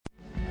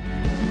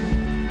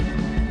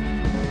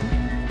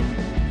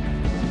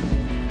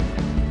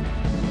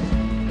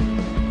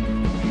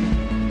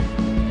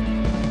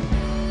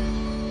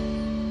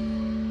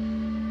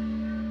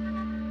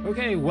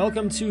Okay,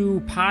 welcome to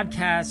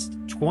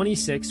podcast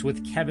 26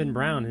 with Kevin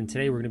Brown, and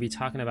today we're going to be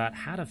talking about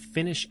how to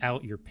finish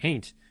out your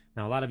paint.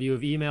 Now, a lot of you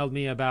have emailed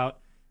me about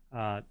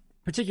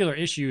particular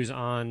issues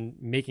on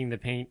making the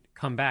paint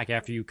come back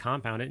after you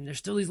compound it, and there's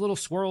still these little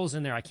swirls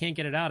in there. I can't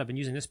get it out. I've been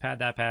using this pad,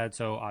 that pad,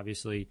 so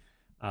obviously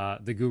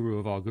the guru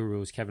of all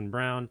gurus, Kevin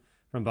Brown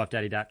from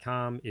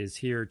BuffDaddy.com, is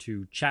here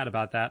to chat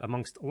about that,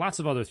 amongst lots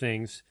of other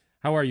things.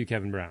 How are you,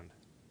 Kevin Brown?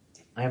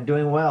 I am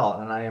doing well,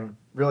 and I am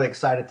really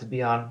excited to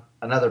be on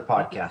another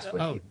podcast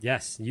with you.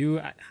 Yes.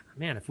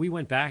 Man, if we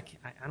went back,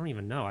 I don't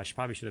even know.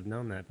 Probably should have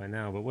known that by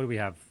now. But what do we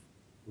have?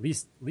 At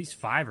least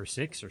 5 or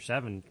 6 or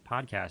 7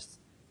 podcasts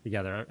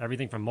together.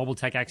 Everything from Mobile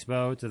Tech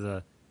Expo to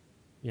the,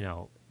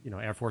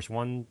 Air Force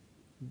One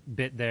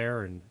bit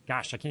there. And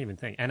gosh, I can't even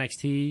think.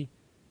 NXT,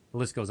 the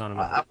list goes on and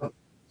on.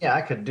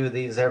 I could do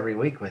these every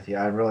week with you.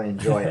 I really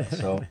enjoy it.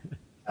 So,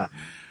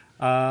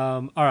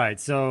 all right.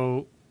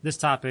 So this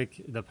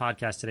topic, the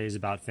podcast today, is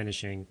about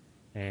finishing.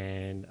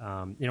 And,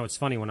 it's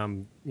funny when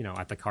I'm,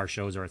 at the car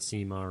shows or at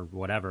SEMA or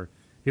whatever,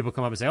 people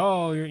come up and say,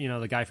 oh, you're,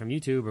 the guy from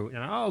YouTube, or,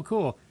 oh,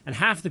 cool. And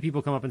half the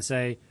people come up and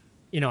say,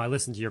 I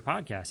listened to your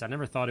podcast. I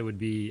never thought it would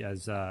be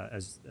as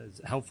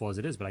helpful as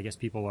it is, but I guess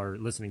people are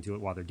listening to it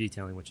while they're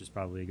detailing, which is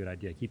probably a good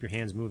idea. Keep your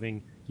hands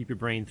moving, keep your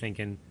brain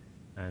thinking,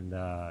 and,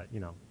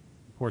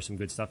 pour some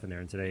good stuff in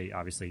there. And today,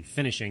 obviously,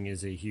 finishing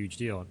is a huge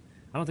deal.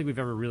 I don't think we've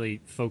ever really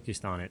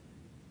focused on it.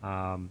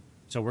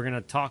 So we're going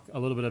to talk a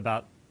little bit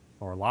about,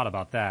 or a lot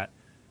about that.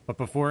 But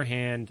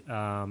beforehand,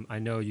 I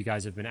know you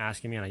guys have been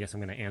asking me, and I guess I'm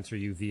going to answer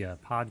you via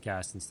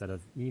podcast instead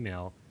of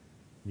email,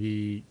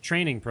 the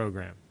training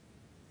program.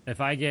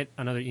 If I get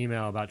another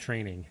email about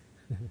training,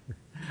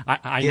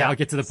 I now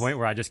get to the point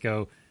where I just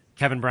go,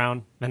 Kevin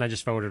Brown, and I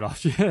just forward it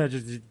off.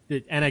 Just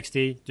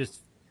NXT,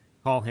 just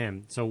call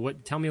him. So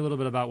tell me a little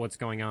bit about what's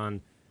going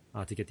on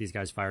to get these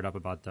guys fired up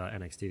about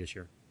NXT this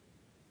year.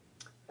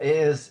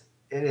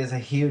 It is a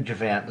huge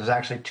event. There's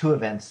actually 2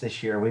 events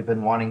this year. We've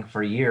been wanting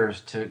for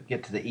years to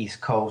get to the East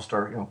Coast,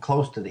 or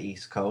close to the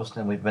East Coast,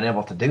 and we've been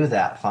able to do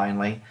that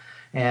finally.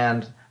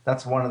 And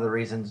that's one of the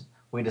reasons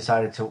we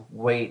decided to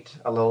wait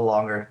a little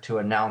longer to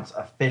announce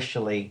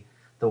officially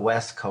the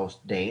West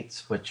Coast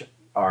dates, which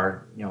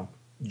are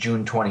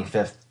June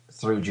 25th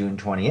through June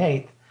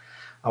 28th.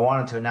 I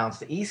wanted to announce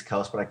the East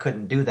Coast, but I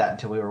couldn't do that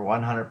until we were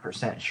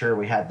 100% sure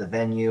we had the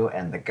venue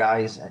and the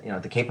guys,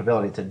 the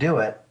capability to do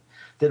it.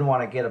 Didn't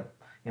want to get a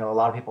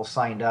lot of people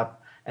signed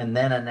up and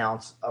then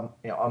announce,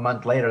 a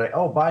month later, like,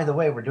 oh, by the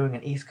way, we're doing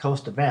an East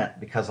Coast event,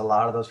 because a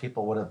lot of those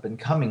people would have been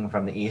coming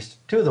from the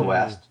East to the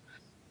West.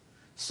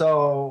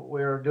 So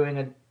we're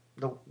doing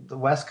the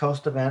West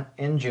Coast event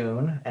in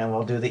June, and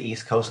we'll do the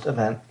East Coast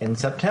event in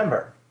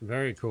September.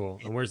 Very cool.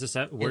 And where's the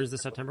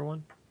September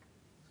one?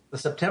 The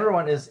September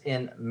one is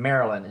in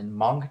Maryland, in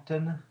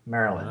Moncton,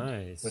 Maryland.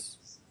 Nice. Which,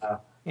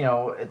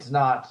 it's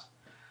not.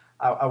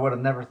 I would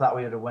have never thought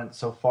we would have went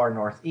so far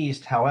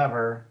northeast.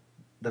 However,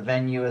 the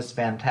venue is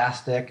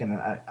fantastic, and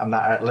I'm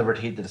not at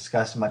liberty to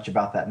discuss much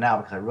about that now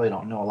because I really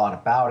don't know a lot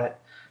about it.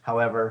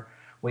 However,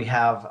 we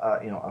have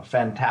a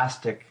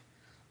fantastic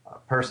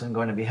person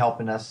going to be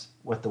helping us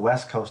with the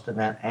West Coast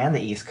event and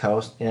the East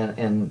Coast.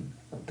 And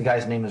the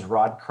guy's name is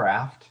Rod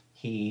Kraft.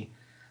 He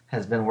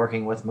has been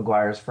working with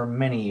Meguiar's for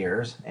many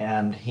years,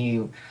 and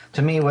he,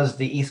 to me, was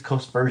the East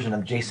Coast version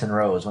of Jason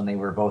Rose when they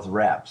were both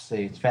reps.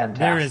 He's fantastic.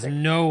 There is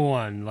no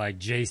one like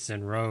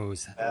Jason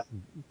Rose.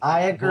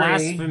 I agree.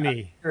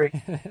 Blasphemy. I agree.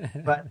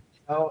 But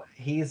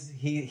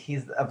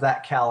he's of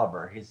that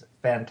caliber. He's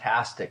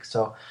fantastic.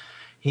 So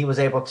he was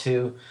able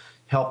to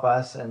help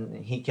us,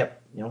 and he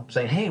kept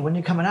saying, "Hey, when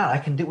you coming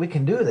out? We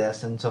can do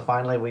this." And so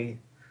finally we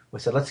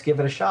said, "Let's give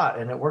it a shot,"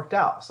 and it worked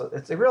out. So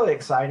it's really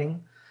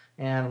exciting,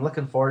 and I'm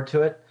looking forward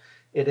to it.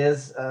 It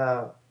is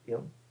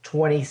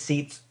 20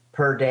 seats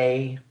per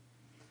day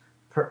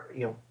per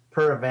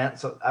event.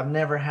 So I've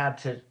never had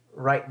to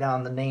write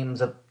down the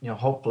names of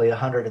hopefully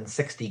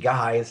 160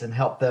 guys and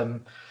help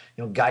them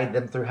guide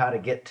them through how to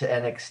get to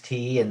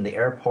NXT and the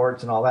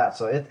airports and all that.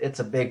 So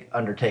it's a big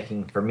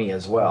undertaking for me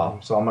as well.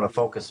 So I'm going to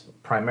focus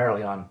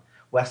primarily on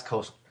West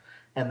Coast,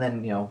 and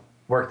then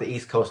work the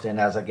East Coast in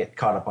as I get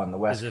caught up on the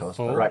West Coast.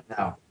 Full? But right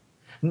now,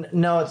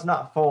 no, it's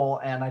not full,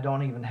 and I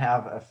don't even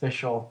have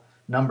official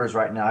numbers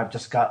right now. I've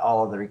just got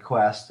all of the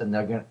requests, and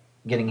they're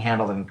getting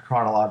handled in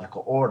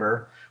chronological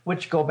order,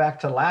 which go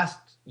back to last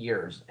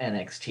year's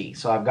NXT.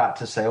 So I've got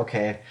to say,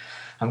 okay,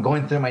 I'm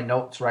going through my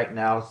notes right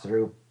now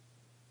through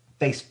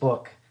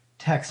Facebook,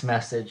 text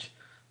message,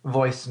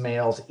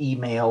 voicemails,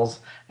 emails,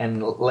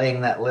 and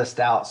laying that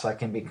list out so I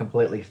can be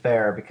completely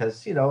fair,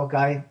 because a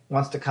guy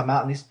wants to come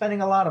out and he's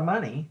spending a lot of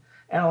money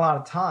and a lot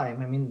of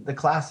time. I mean, the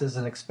class is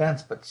an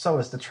expense, but so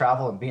is the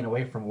travel and being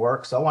away from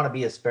work. So I want to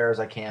be as fair as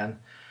I can.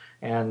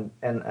 And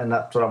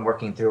that's what I'm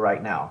working through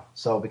right now.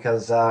 So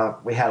because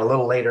we had a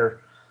little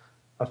later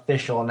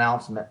official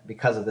announcement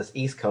because of this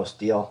East Coast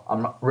deal,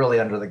 I'm really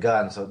under the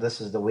gun. So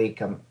this is the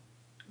week I'm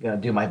going to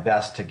do my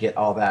best to get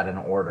all that in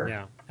order.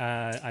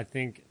 Yeah, I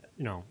think,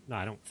 no,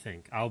 I don't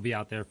think. I'll be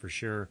out there for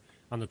sure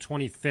on the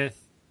 25th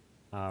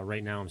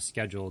Right now I'm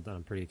scheduled, and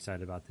I'm pretty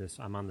excited about this.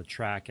 I'm on the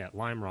track at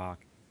Lime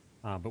Rock,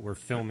 but we're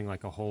filming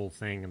like a whole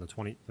thing, and the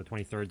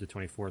 23rd, the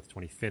 24th,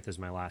 25th is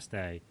my last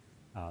day.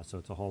 So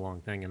it's a whole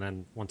long thing. And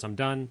then once I'm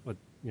done with,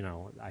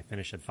 I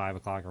finish at 5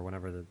 o'clock or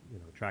whenever the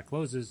track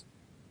closes,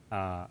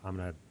 I'm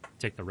going to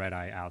take the red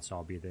eye out. So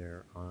I'll be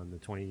there on the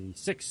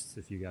 26th.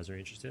 If you guys are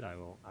interested, I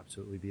will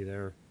absolutely be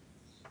there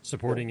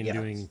supporting and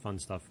doing fun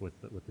stuff with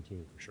the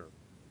team for sure.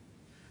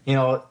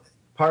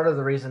 Part of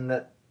the reason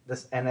that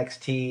this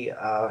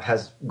NXT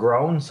has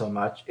grown so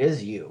much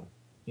is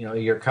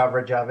your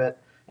coverage of it.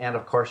 And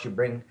of course you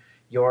bring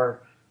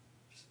your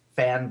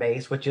fan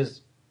base, which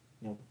is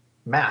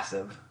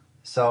massive.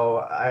 So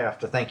I have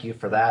to thank you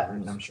for that.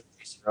 And I'm sure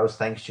Jason Rose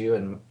thanks you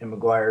and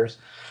McGuire's.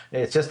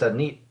 It's just a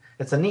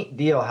neat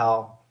deal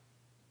how,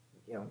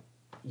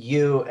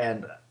 you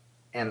and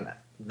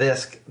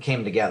this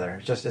came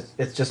together.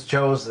 It just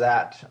shows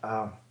that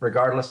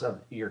regardless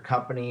of your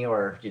company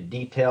or you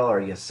detail or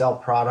you sell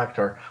product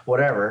or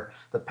whatever,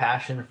 the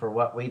passion for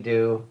what we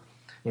do,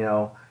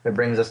 it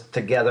brings us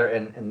together.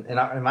 And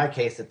in my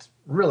case, it's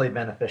really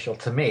beneficial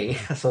to me.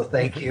 So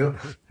thank you.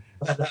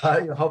 But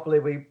hopefully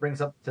we bring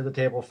something to the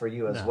table for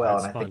you as well.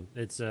 It's and fun.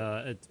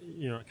 I think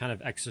it kind of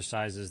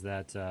exercises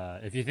that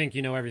if you think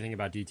you know everything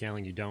about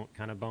detailing, you don't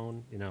kind of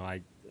bone.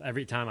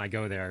 Every time I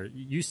go there,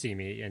 you see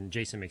me, and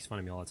Jason makes fun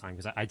of me all the time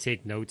because I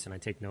take notes and I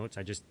take notes.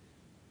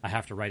 I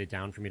have to write it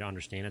down for me to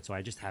understand it. So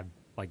I just have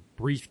like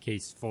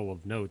briefcase full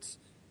of notes,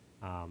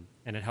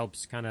 and it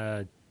helps kind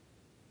of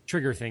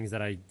trigger things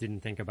that I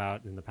didn't think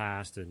about in the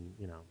past, and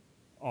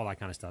all that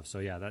kind of stuff. So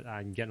yeah,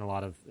 I'm getting a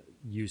lot of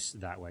use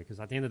that way because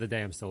at the end of the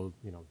day, I'm still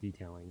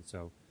detailing.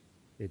 So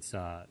it's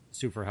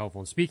super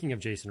helpful. And speaking of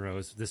Jason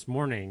Rose, this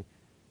morning,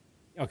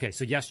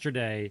 so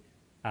yesterday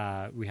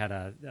we had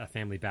a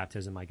family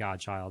baptism. My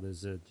godchild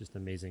is just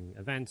an amazing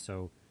event.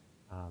 So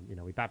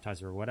we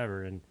baptized her or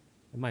whatever, and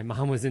my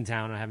mom was in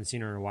town. I haven't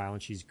seen her in a while,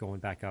 and she's going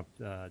back up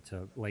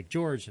to Lake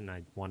George, and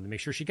I wanted to make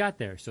sure she got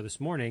there. So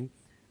this morning,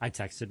 I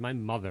texted my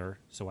mother,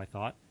 so I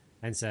thought,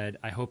 and said,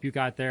 I hope you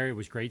got there. It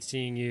was great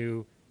seeing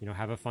you.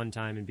 Have a fun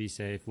time and be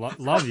safe.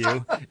 Love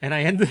you. And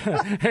I ended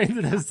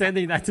up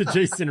sending that to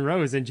Jason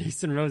Rose, and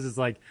Jason Rose is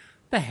like,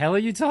 "What the hell are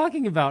you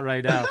talking about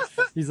right now?"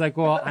 He's like,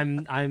 "Well,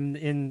 I'm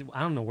in,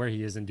 I don't know where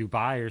he is, in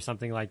Dubai or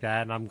something like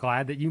that, and I'm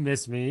glad that you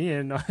miss me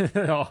and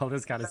all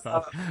this kind of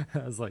stuff."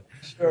 I was like,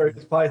 "Sure."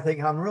 He's probably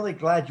thinking, "I'm really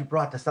glad you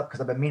brought this up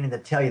because I've been meaning to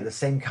tell you the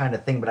same kind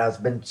of thing, but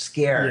I've been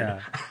scared."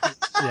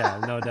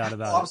 Yeah, no doubt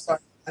about it. I'm sorry.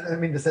 I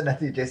didn't mean to send that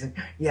to you, Jason.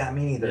 Yeah,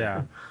 me neither.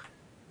 Yeah.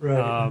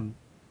 Right.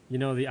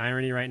 The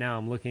irony right now,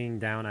 I'm looking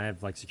down. I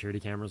have like security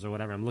cameras or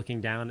whatever. I'm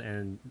looking down,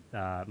 and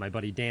my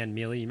buddy Dan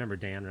Mealy, you remember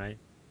Dan, right?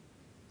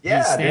 Yeah,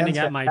 he's standing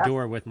at my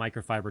door with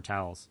microfiber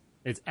towels.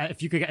 It's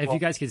if you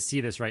guys could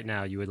see this right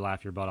now, you would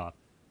laugh your butt off.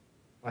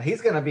 Well,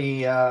 he's going to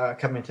be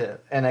coming to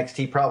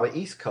NXT, probably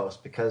East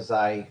Coast, because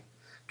I'm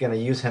going to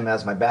use him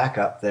as my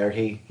backup there.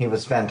 He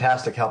was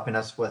fantastic helping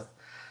us with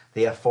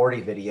the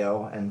F40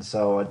 video, and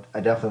so I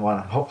definitely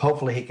want to.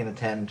 Hopefully, he can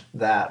attend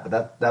that,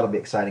 but that'll be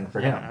exciting for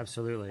him.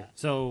 Absolutely.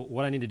 So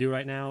what I need to do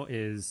right now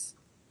is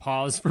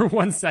pause for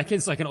 1 second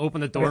so I can open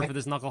the door for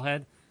this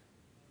knucklehead.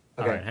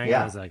 Okay. All right, hang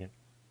on a second.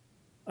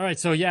 All right,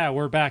 so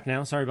we're back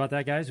now. Sorry about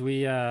that, guys.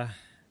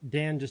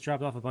 Dan just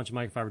dropped off a bunch of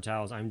microfiber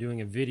towels. I'm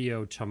doing a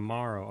video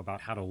tomorrow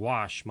about how to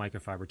wash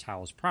microfiber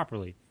towels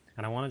properly,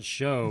 and I want to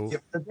show.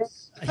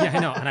 Yeah, I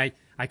know. And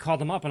I called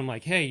him up and I'm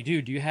like, "Hey,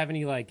 dude, do you have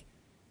any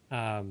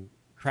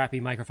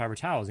crappy microfiber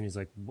towels?" And he's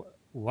like,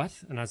 "What?"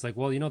 And I was like,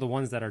 "Well, the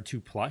ones that are too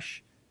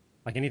plush,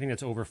 like anything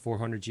that's over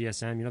 400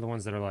 GSM. The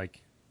ones that are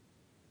like,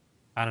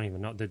 I don't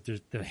even know.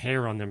 The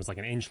hair on them is like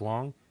an inch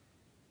long.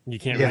 You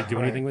can't really do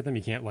anything with them.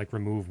 You can't like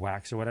remove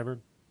wax or whatever."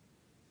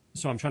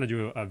 So I'm trying to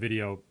do a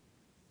video,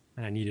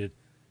 and I needed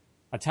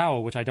a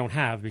towel, which I don't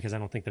have because I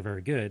don't think they're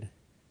very good.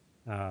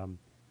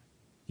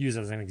 Use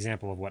as an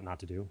example of what not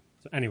to do.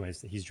 So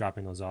anyways, he's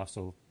dropping those off.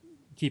 So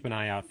keep an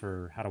eye out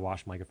for how to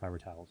wash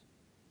microfiber towels.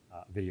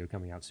 Video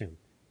coming out soon.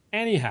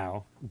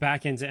 Anyhow,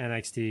 back into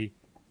NXT.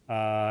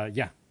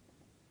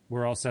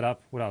 We're all set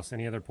up. What else?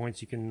 Any other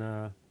points you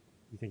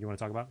think you want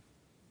to talk about?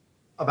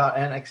 About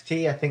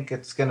NXT, I think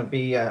it's going to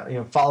be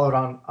followed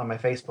on my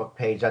Facebook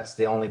page. That's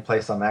the only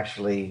place I'm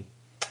actually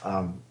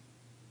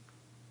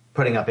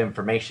putting up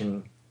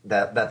information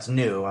that's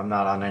new. I'm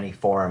not on any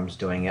forums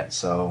doing it,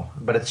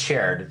 but it's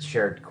shared. It's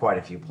shared quite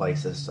a few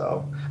places.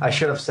 So I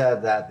should have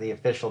said that the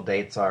official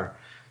dates are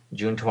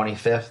June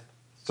 25th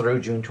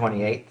through June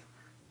 28th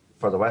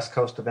for the West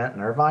Coast event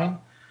in Irvine,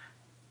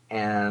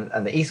 and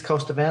the East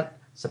Coast event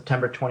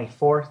September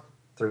 24th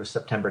through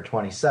September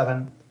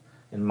 27th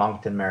in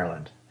Moncton,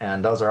 Maryland.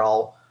 And those are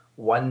all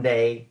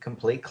one-day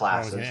complete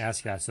classes. I was going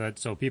to ask that.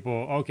 So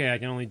people, I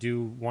can only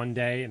do one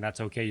day, and that's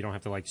okay. You don't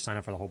have to sign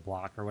up for the whole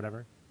block or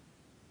whatever.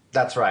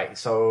 That's right.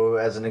 So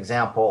as an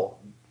example,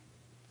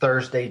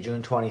 Thursday,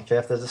 June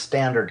 25th is a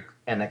standard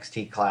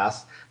NXT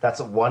class. That's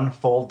a one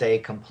full day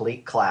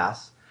complete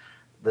class.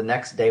 The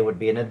next day would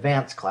be an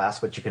advanced class,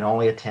 which you can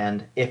only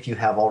attend if you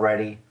have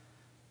already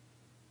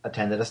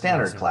attended a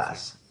standard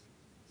class.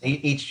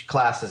 Each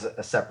class is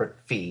a separate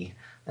fee.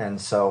 And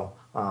so,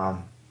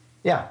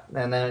 yeah,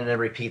 and then it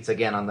repeats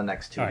again on the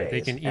next two All right,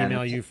 days. they can And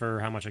email you for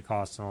how much it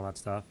costs and all that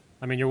stuff.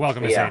 I mean, you're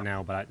welcome to say yeah, it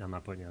now, but I'm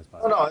not putting you on the oh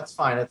spot. no, it's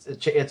fine.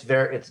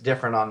 It's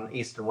different on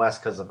East and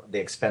West because of the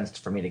expense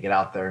for me to get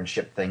out there and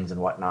ship things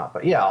and whatnot.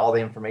 But yeah, all the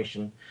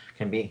information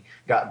can be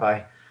got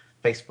by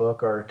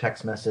Facebook or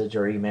text message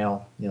or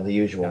email. The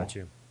usual. Got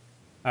you.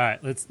 All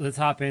right, let's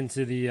hop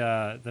into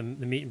the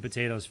meat and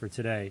potatoes for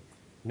today.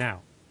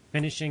 Now,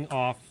 finishing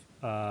off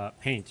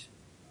paint,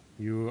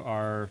 you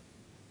are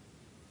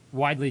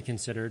widely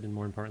considered, and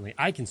more importantly,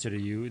 I consider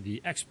you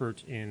the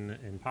expert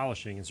in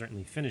polishing and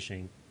certainly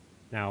finishing.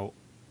 Now,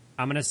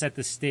 I'm going to set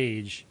the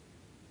stage,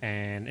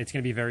 and it's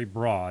going to be very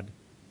broad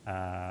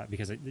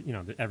because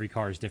every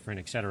car is different,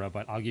 etc.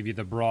 But I'll give you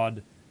the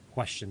broad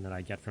question that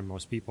I get from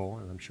most people,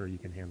 and I'm sure you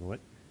can handle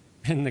it.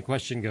 And the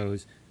question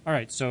goes, all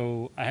right,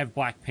 so I have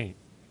black paint,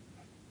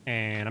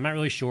 and I'm not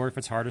really sure if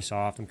it's hard or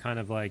soft. I'm kind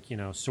of like,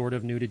 sort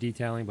of new to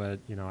detailing, but,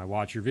 I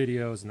watch your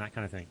videos and that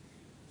kind of thing.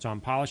 So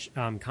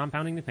I'm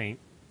compounding the paint,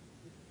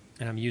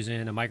 and I'm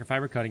using a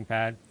microfiber cutting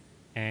pad,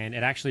 and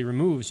it actually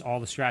removes all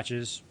the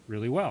scratches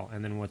really well.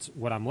 And then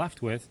what I'm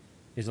left with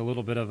is a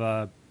little bit of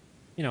a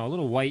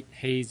little white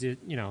haze,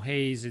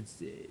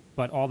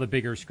 but all the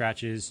bigger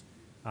scratches,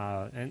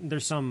 and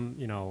there's some,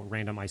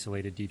 random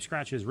isolated deep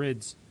scratches,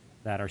 rids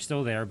that are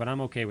still there, but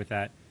I'm okay with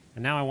that.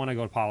 And now I want to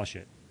go to polish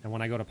it. And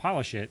when I go to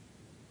polish it,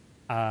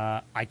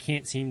 I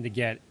can't seem to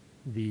get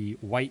the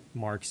white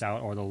marks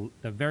out or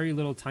the very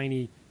little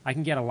tiny. I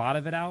can get a lot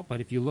of it out,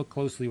 but if you look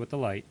closely with the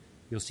light,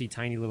 you'll see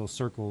tiny little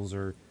circles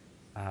or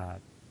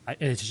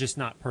it's just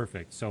not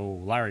perfect.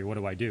 So, Larry, what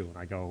do I do? And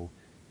I go,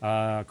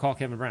 call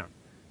Kevin Brown.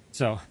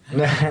 So,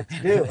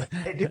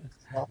 They do.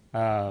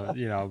 but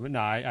no,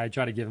 I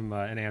try to give him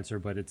an answer,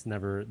 but it's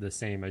never the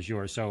same as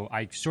yours. So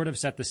I sort of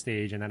set the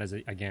stage, and that is,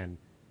 again,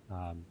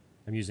 I'm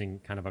using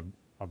kind of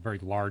a very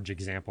large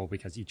example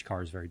because each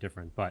car is very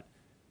different. But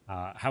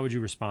how would you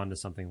respond to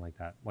something like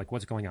that? Like,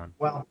 what's going on?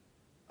 Well,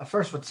 I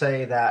first would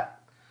say that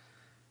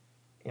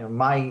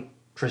my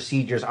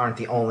procedures aren't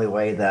the only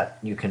way that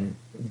you can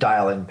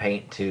dial in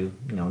paint to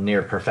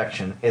near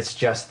perfection. It's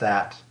just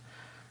that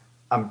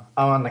I'm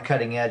on the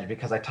cutting edge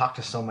because I talk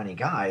to so many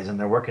guys and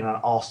they're working on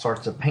all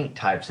sorts of paint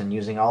types and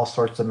using all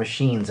sorts of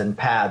machines and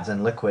pads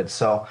and liquids.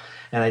 So,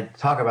 and I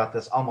talk about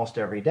this almost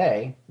every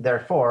day.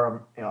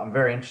 Therefore, I'm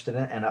very interested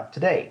in and up to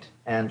date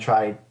and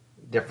try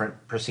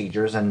different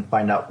procedures and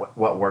find out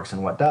what works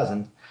and what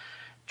doesn't.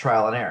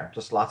 Trial and error,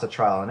 just lots of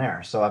trial and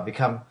error. So I've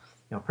become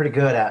pretty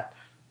good at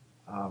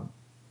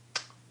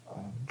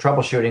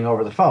troubleshooting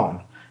over the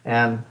phone.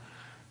 And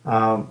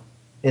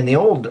in the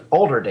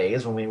older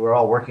days when we were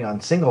all working on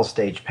single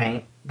stage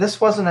paint, this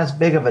wasn't as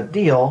big of a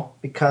deal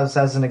because,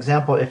 as an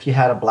example, if you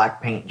had a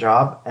black paint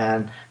job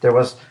and there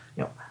was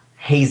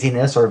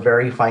haziness or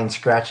very fine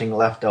scratching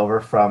left over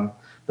from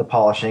the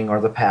polishing or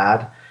the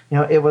pad,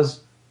 it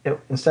was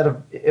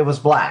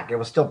black. It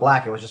was still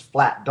black. It was just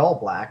flat, dull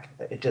black.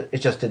 It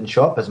just didn't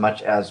show up as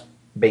much as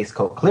base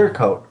coat, clear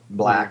coat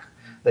black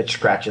that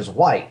scratches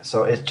white.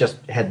 So it just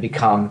had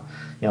become,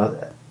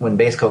 when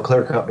base coat,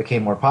 clear coat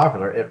became more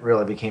popular, it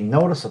really became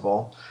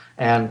noticeable.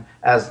 And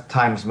as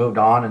times moved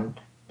on and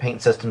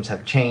paint systems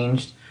have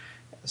changed,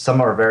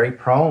 some are very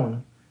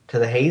prone to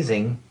the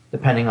hazing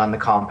depending on the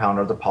compound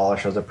or the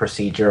polish or the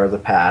procedure or the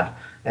pad.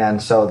 And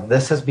so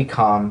this has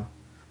become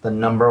the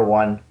number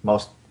one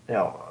most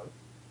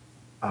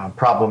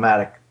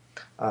problematic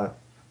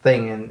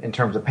thing in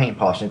terms of paint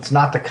polishing. It's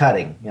not the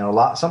cutting.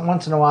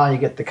 Once in a while you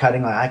get the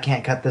cutting, like, I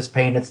can't cut this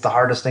paint. It's the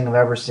hardest thing I've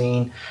ever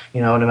seen.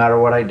 No matter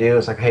what I do,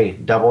 it's like, hey,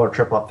 double or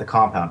triple up the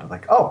compound. I'm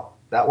like, oh,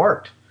 that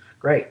worked.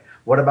 Great.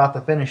 What about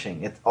the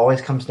finishing? It always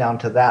comes down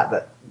to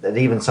that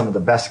even some of the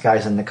best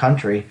guys in the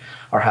country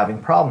are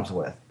having problems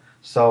with.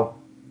 So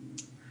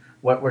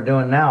what we're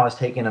doing now is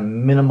taking a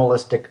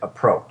minimalistic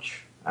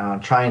approach,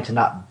 trying to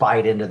not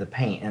bite into the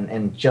paint.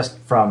 And just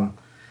from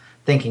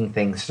thinking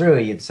things through,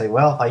 you'd say,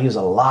 well, if I use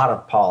a lot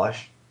of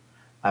polish,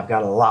 I've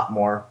got a lot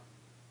more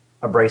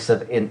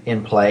abrasive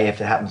in play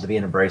if it happens to be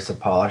an abrasive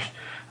polish.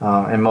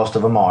 And most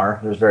of them are.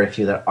 There's very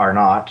few that are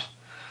not.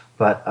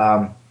 But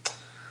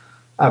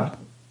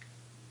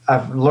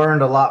I've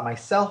learned a lot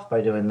myself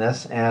by doing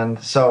this,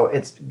 and so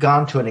it's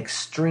gone to an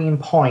extreme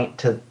point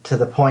to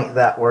the point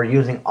that we're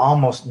using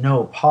almost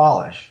no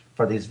polish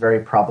for these very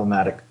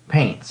problematic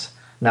paints.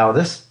 Now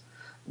this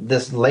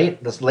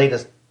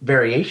latest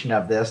variation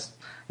of this,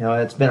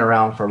 it's been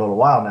around for a little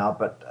while now,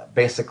 but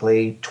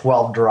basically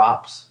 12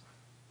 drops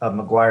of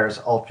Meguiar's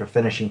Ultra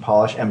Finishing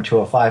Polish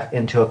M205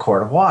 into a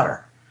quart of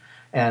water.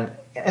 And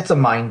it's a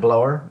mind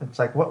blower. It's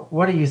like,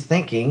 what are you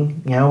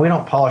thinking? We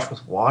don't polish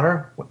with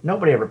water.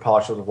 Nobody ever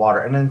polishes with water.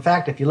 And in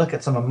fact, if you look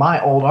at some of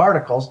my old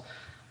articles,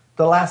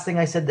 the last thing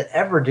I said to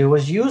ever do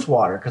was use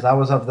water, because I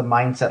was of the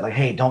mindset like,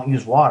 hey, don't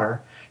use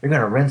water. You're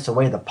going to rinse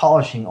away the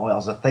polishing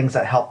oils, the things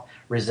that help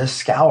resist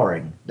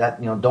scouring.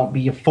 That, don't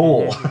be a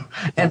fool.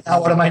 And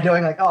now what am I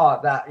doing? Like,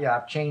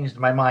 I've changed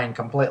my mind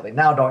completely.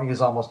 Now don't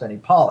use almost any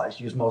polish.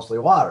 Use mostly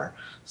water.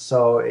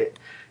 So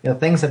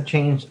things have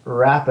changed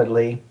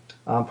rapidly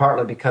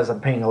partly because I'm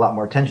paying a lot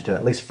more attention to it,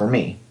 at least for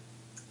me.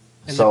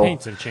 And So, the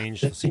paints have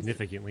changed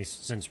significantly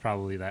since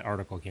probably that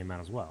article came out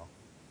as well.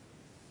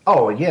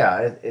 oh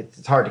yeah,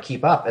 it's hard to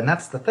keep up, and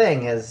that's the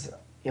thing is,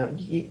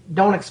 you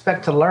don't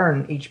expect to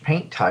learn each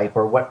paint type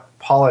or what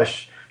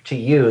polish to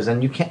use,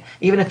 and you can't,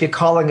 even if you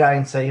call a guy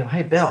and say,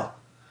 "Hey, Bill,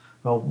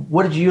 well,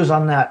 what did you use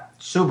on that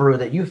Subaru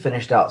that you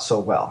finished out so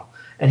well?"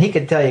 And he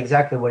could tell you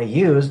exactly what he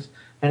used,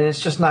 and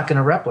it's just not going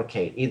to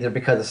replicate, either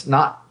because it's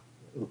not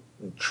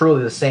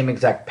truly the same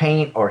exact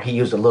paint, or he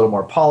used a little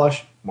more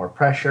polish, more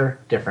pressure,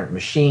 different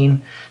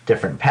machine,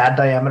 different pad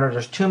diameter.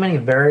 There's too many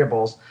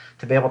variables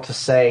to be able to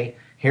say,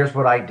 here's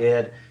what I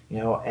did,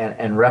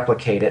 and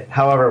replicate it.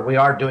 However, we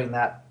are doing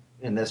that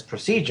in this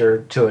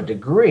procedure to a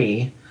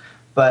degree,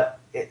 but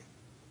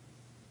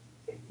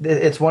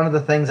it's one of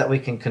the things that we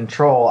can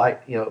control.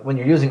 When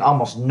you're using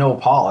almost no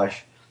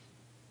polish,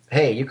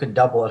 hey, you can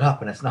double it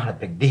up and it's not a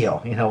big deal.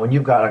 When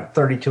you've got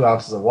 32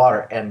 ounces of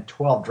water and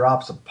 12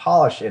 drops of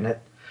polish in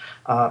it,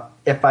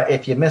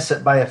 if you miss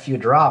it by a few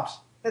drops,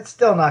 it's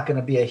still not going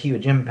to be a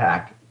huge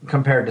impact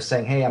compared to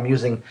saying, hey, I'm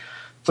using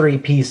 3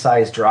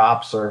 pea-size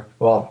drops, or,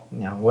 well,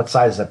 what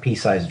size is a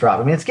pea-size drop?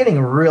 I mean, it's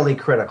getting really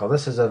critical.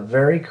 This is a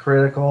very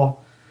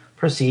critical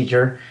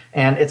procedure,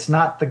 and it's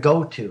not the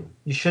go-to.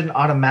 You shouldn't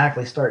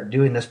automatically start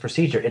doing this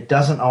procedure. It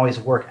doesn't always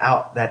work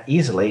out that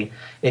easily.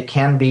 It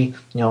can be,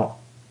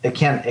 it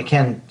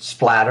can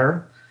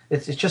splatter.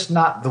 It's just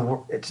not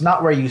it's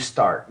not where you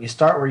start. You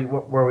start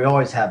where we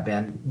always have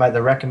been, by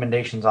the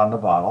recommendations on the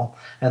bottle,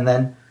 and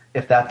then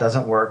if that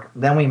doesn't work,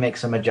 then we make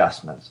some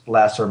adjustments,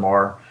 less or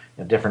more,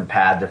 different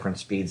pad, different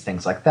speeds,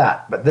 things like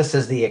that. But this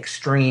is the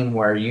extreme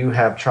where you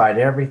have tried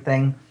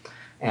everything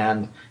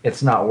and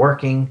it's not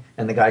working,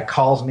 and the guy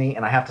calls me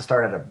and I have to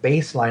start at a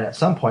baseline at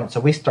some point. So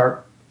we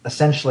start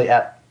essentially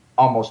at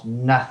almost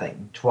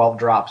nothing, 12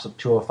 drops of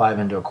 205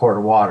 into a quart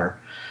of water.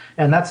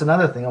 And that's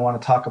another thing I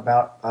want to talk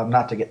about,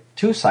 not to get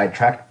too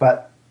sidetracked,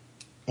 but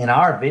in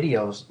our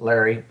videos,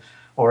 Larry,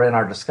 or in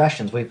our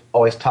discussions, we've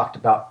always talked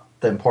about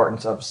the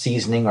importance of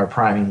seasoning or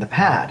priming the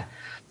pad.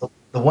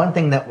 The one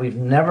thing that we've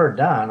never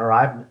done, or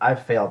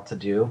I've failed to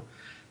do,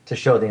 to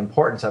show the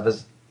importance of,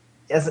 is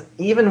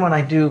even when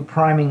I do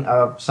priming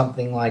of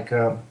something like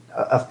a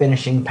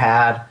finishing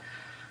pad,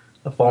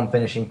 a foam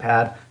finishing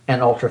pad,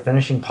 and ultra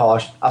finishing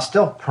polish, I'll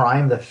still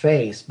prime the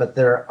face, but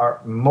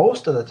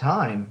most of the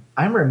time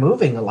I'm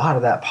removing a lot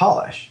of that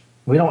polish.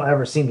 We don't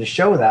ever seem to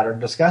show that or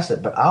discuss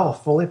it, but I will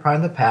fully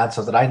prime the pad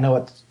so that I know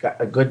it's got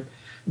a good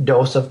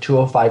dose of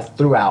 205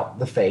 throughout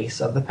the face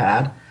of the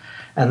pad.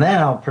 And then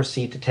I'll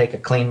proceed to take a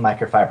clean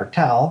microfiber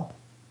towel,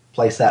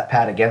 place that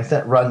pad against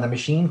it, run the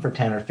machine for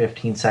 10 or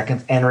 15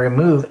 seconds, and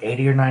remove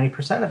 80 or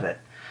 90% of it,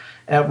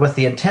 with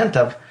the intent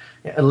of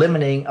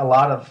eliminating a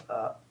lot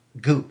of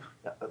goop,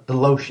 the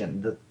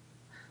lotion,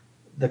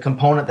 the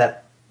component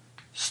that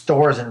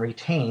stores and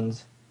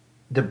retains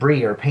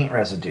debris or paint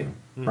residue,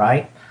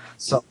 right?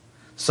 So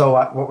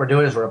what we're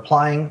doing is we're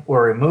applying,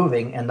 we're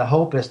removing, and the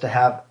hope is to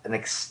have an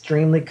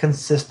extremely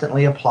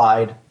consistently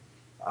applied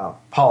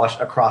polish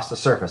across the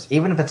surface.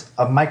 Even if it's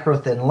a micro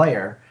thin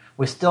layer,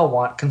 we still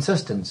want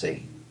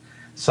consistency.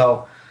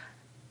 So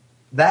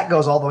that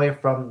goes all the way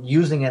from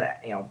using it,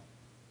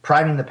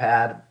 priming the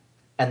pad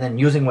and then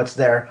using what's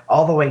there,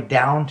 all the way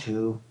down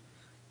to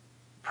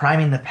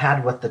priming the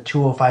pad with the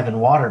 205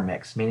 and water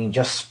mix, meaning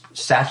just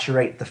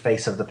saturate the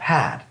face of the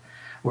pad.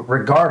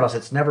 Regardless,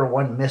 it's never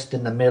one mist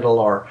in the middle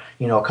or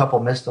a couple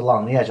mists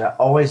along the edge. I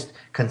always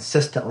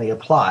consistently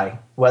apply,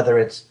 whether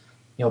it's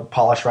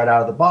polish right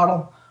out of the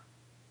bottle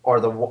or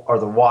the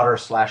water /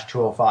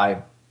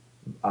 205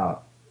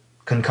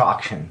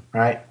 concoction,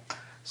 right?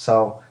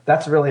 So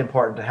that's really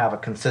important to have a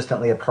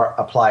consistently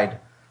applied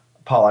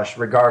polish,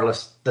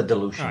 regardless the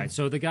dilution. All right.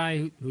 So the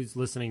guy who's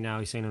listening now,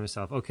 he's saying to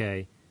himself,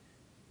 "Okay,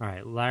 all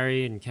right,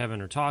 Larry and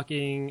Kevin are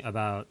talking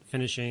about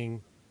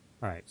finishing.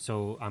 All right,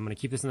 so I'm going to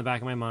keep this in the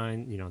back of my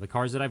mind. The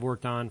cars that I've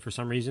worked on, for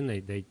some reason,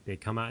 they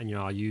come out and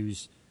I'll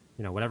use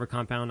whatever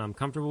compound I'm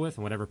comfortable with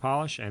and whatever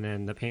polish, and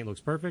then the paint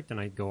looks perfect, and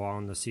I go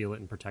on to seal it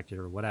and protect it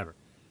or whatever.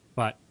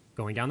 But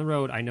going down the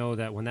road, I know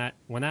that when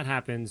that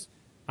happens,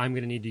 I'm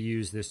going to need to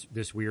use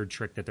this weird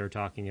trick that they're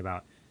talking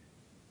about.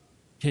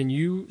 Can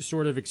you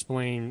sort of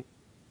explain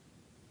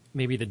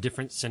maybe the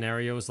different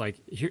scenarios?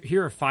 Like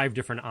here are 5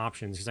 different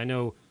options, because I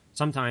know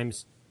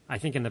sometimes, I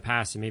think in the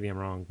past, and maybe I'm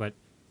wrong, but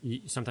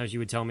sometimes you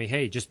would tell me,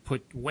 hey, just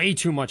put way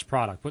too much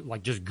product, put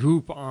just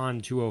goop on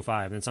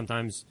 205. And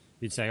sometimes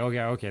you'd say,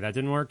 okay, that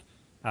didn't work.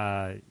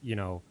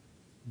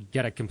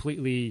 Get a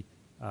completely,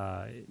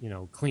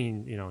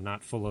 clean,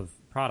 not full of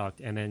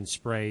product, and then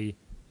spray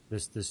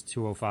this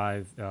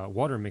 205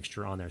 water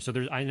mixture on there. So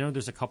I know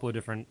there's a couple of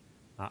different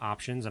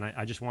options, and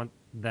I just want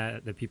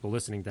the people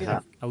listening to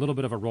have a little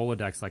bit of a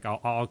Rolodex. Like,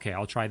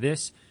 I'll try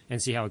this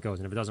and see how it goes.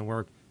 And if it doesn't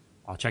work,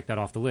 I'll check that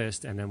off the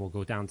list, and then we'll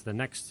go down to the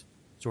next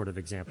sort of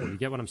example. You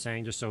get what I'm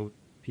saying? Just so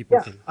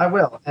people can... I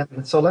will.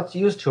 And so let's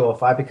use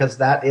 205, because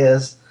that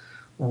is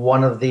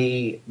one of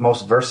the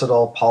most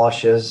versatile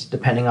polishes,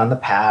 depending on the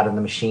pad and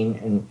the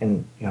machine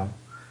and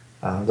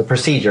the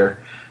procedure.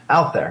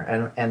 out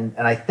there. And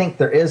I think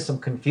there is some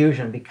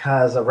confusion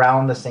because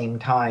around the same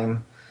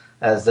time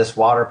as this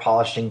water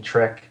polishing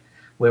trick,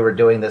 we were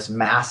doing this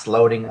mass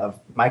loading of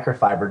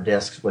microfiber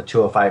discs with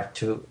 205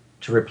 to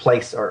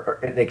replace or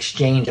an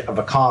exchange of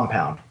a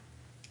compound.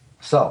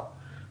 So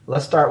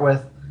let's start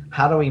with,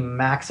 how do we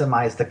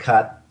maximize the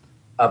cut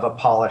of a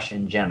polish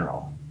in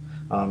general?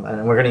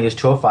 And we're going to use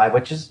 205,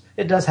 which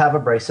it does have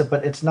abrasive,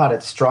 but it's not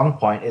its strong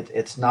point.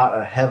 It's not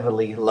a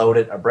heavily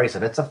loaded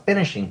abrasive. It's a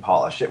finishing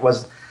polish. It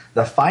was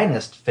the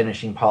finest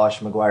finishing polish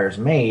Meguiar's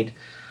made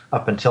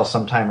up until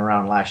sometime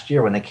around last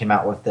year when they came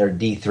out with their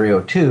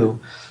D302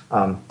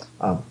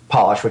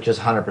 polish, which is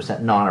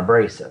 100%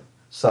 non-abrasive.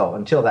 So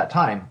until that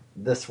time,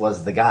 this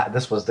was the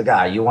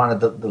guy. You wanted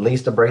the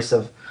least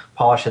abrasive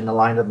polish in the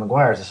line of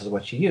Meguiar's. This is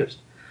what you used.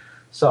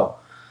 So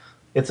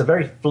it's a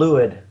very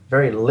fluid,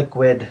 very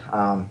liquid,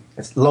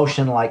 it's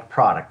lotion-like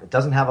product. It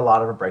doesn't have a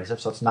lot of abrasive,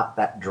 so it's not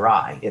that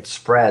dry. It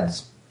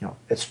spreads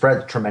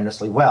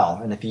tremendously well,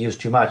 and if you use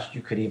too much,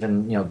 you could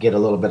even get a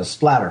little bit of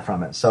splatter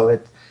from it. So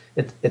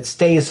it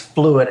stays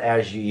fluid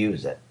as you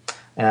use it.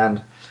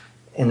 And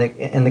in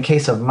the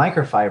case of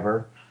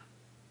microfiber,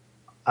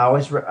 I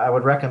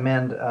would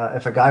recommend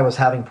if a guy was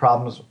having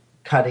problems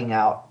cutting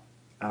out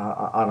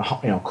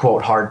on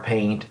quote hard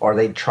paint, or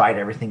they'd tried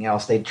everything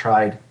else. They'd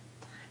tried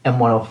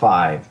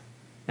M105,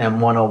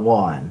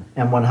 M101,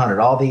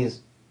 M100, all these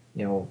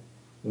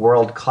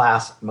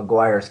world-class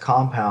Meguiar's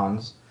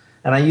compounds.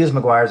 And I use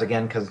Meguiar's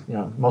again because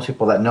most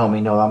people that know me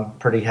know I'm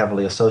pretty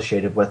heavily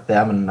associated with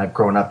them, and I've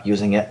grown up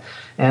using it.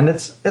 And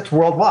it's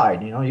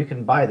worldwide. You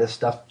can buy this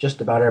stuff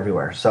just about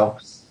everywhere. So,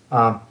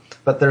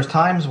 but there's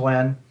times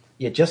when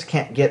you just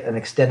can't get an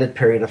extended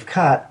period of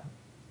cut.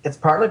 It's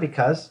partly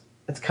because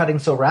it's cutting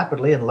so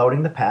rapidly and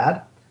loading the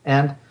pad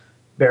and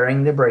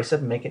burying the abrasive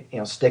and making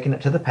sticking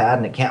it to the pad,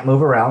 and it can't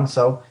move around.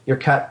 So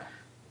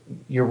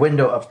your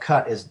window of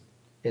cut is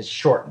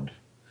shortened.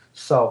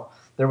 So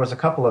there was a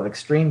couple of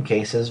extreme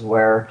cases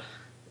where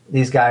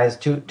these guys,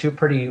 two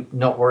pretty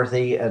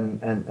noteworthy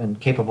and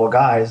capable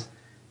guys,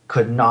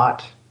 could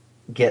not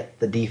get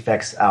the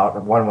defects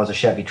out. One was a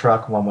Chevy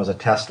truck, one was a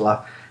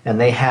Tesla,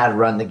 and they had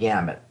run the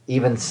gamut,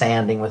 even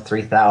sanding with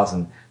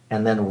 3000,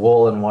 and then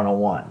wool in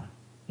 101.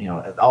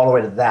 All the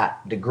way to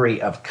that degree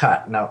of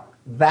cut. Now,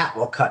 that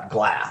will cut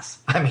glass.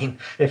 I mean,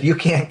 if you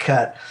can't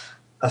cut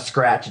a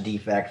scratch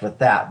defect with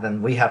that,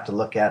 then we have to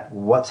look at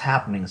what's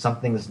happening.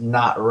 Something's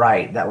not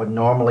right. That would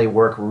normally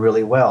work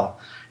really well.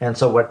 And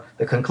so what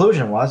the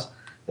conclusion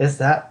is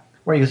that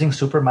we're using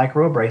super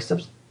micro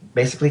abrasives,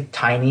 basically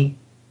tiny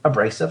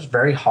abrasives,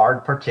 very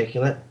hard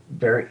particulate,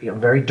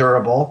 very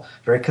durable,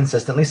 very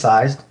consistently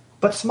sized,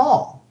 but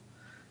small.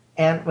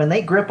 And when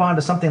they grip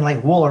onto something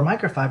like wool or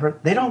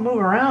microfiber, they don't move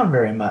around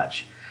very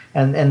much.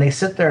 And they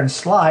sit there and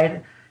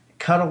slide,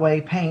 cut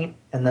away paint,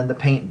 and then the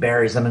paint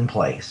buries them in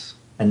place.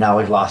 And now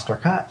we've lost our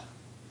cut.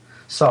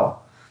 So,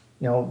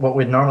 what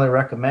we'd normally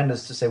recommend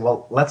is to say,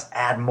 well, let's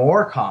add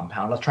more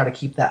compound. Let's try to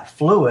keep that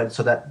fluid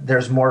so that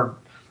there's more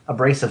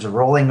abrasives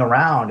rolling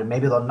around, and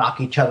maybe they'll knock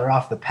each other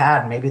off the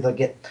pad. Maybe they'll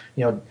get,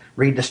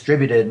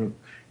 redistributed,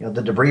 and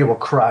the debris will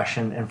crush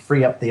and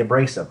free up the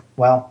abrasive.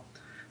 Well,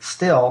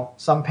 still,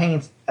 some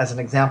paints, as an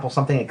example,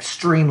 something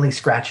extremely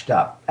scratched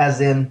up,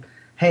 as in,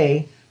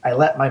 hey, I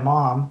let my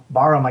mom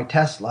borrow my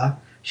Tesla.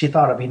 She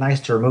thought it'd be nice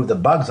to remove the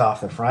bugs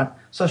off the front,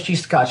 so she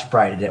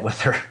Scotch-Brighted it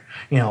with her,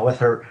 with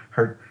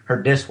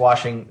her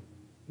dishwashing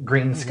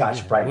green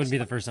Scotch-Brite. It wouldn't be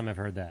the first time I've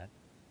heard that.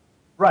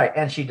 Right,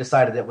 and she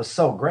decided it was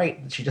so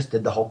great that she just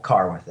did the whole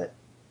car with it.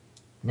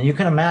 Now you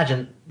can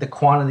imagine the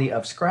quantity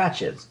of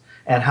scratches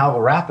and how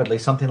rapidly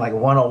something like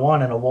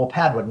 101 in a wool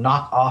pad would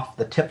knock off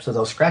the tips of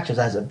those scratches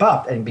as it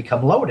buffed and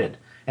become loaded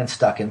and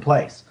stuck in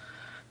place.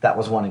 That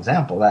was one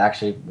example that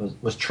actually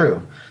was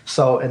true.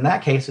 So in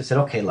that case, we said,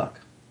 okay, look,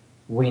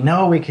 we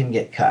know we can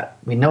get cut.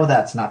 We know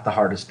that's not the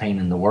hardest paint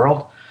in the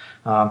world.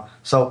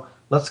 So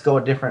let's go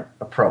a different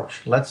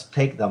approach. Let's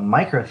take the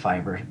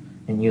microfiber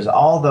and use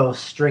all those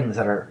strings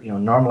that are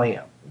normally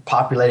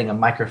populating a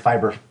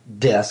microfiber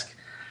disc,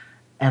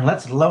 and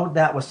let's load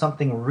that with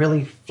something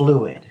really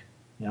fluid.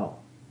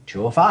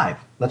 205.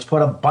 Let's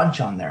put a bunch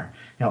on there.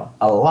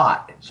 A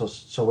lot.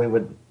 So we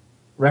would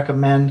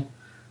recommend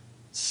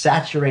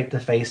saturate the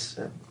face,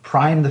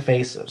 prime the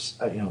face,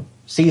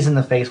 season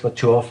the face with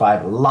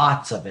 205.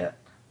 Lots of it,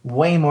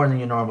 way more than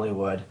you normally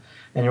would,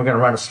 and you're going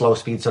to run a slow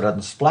speed so it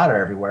doesn't splatter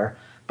everywhere.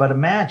 But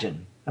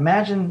imagine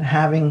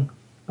having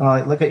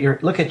look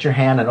at your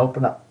hand and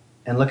open up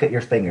and look at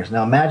your fingers.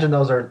 Now imagine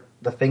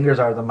the fingers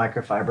are the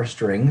microfiber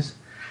strings,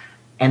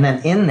 and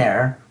then in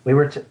there we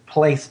were to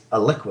place a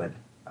liquid,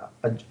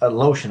 a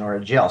lotion or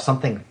a gel,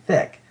 something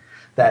thick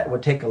that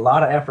would take a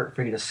lot of effort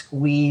for you to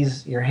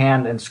squeeze your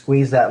hand and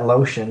squeeze that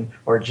lotion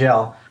or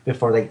gel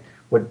before they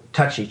would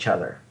touch each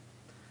other.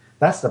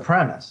 That's the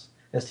premise,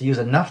 is to use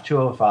enough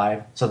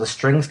 205 so the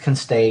strings can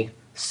stay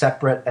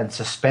separate and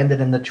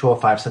suspended in the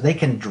 205 so they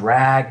can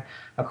drag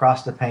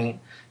across the paint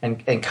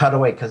and cut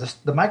away, because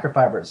the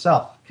microfiber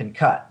itself can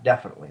cut,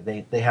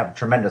 definitely. They have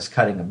tremendous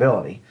cutting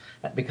ability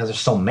because there's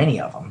so many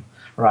of them,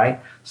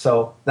 right?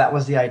 So that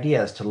was the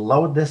idea, is to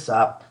load this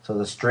up so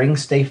the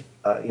strings stay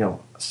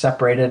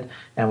separated,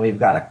 and we've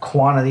got a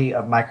quantity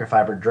of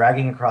microfiber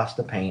dragging across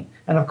the paint.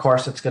 And of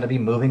course, it's going to be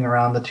moving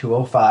around the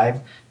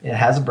 205. It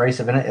has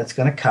abrasive in it. It's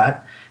going to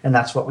cut, and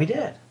that's what we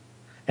did.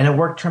 And it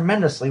worked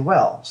tremendously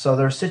well. So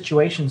there are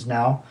situations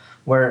now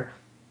where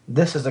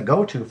this is a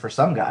go-to for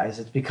some guys.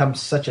 It's become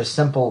such a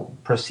simple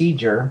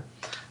procedure.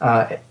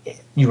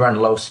 You run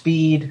low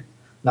speed,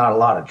 not a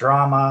lot of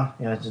drama.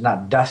 It's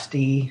not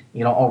dusty.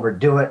 You don't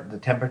overdo it. The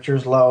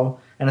temperature's low,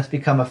 and it's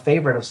become a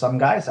favorite of some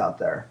guys out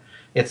there.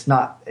 It's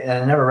not, and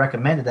I never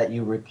recommended that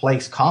you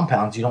replace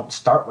compounds. You don't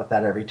start with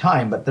that every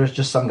time, but there's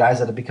just some guys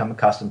that have become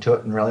accustomed to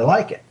it and really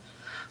like it.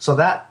 So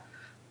that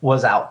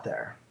was out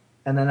there.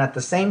 And then at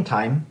the same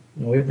time,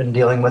 we've been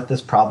dealing with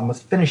this problem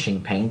with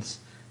finishing paints,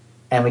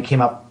 and we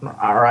came up,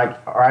 or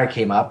I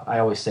came up, I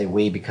always say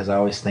we because I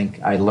always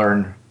think I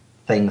learn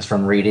things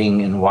from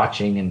reading and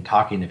watching and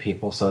talking to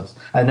people, so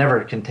I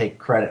never can take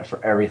credit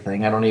for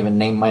everything. I don't even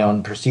name my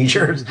own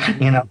procedures,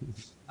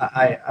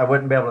 I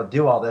wouldn't be able to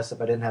do all this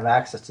if I didn't have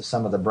access to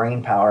some of the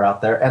brain power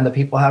out there and the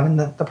people having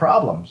the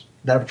problems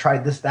that have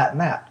tried this, that,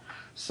 and that.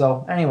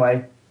 So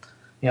anyway,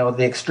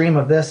 the extreme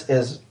of this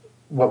is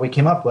what we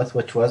came up with,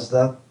 which was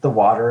the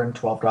water and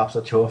 12 drops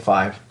of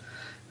 205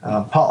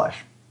 polish.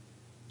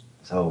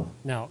 So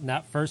now,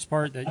 that first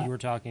part that you were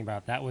talking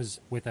about, that was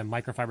with a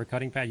microfiber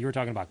cutting pad. You were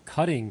talking about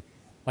cutting,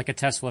 like a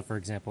Tesla, for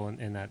example,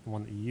 in that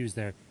one that you used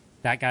there.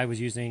 That guy was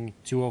using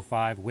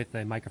 205 with a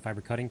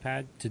microfiber cutting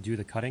pad to do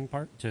the cutting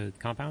part, to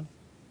compound?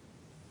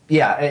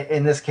 Yeah,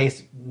 in this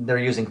case, they're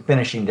using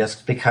finishing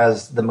discs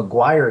because the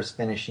Meguiar's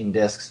finishing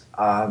discs,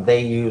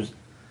 they use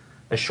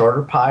a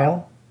shorter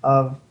pile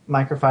of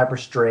microfiber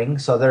string,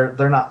 so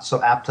they're not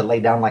so apt to lay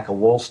down like a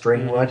wool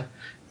string would.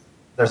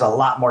 There's a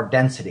lot more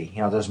density.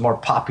 There's more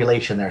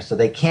population there, so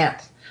they can't.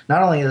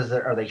 Not only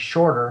are they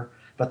shorter,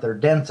 but they're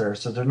denser,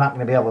 so they're not going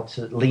to be able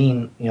to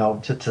lean,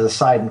 to the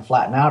side and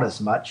flatten out as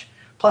much.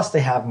 Plus,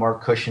 they have more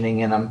cushioning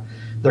in them.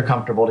 They're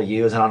comfortable to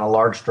use, and on a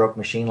large stroke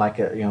machine like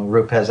a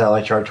Rupes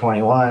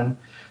LHR21,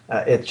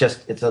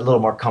 it's a little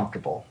more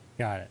comfortable.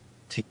 Got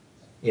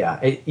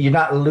it. You're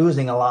not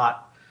losing a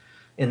lot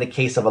in the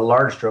case of a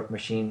large stroke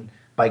machine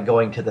by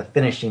going to the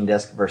finishing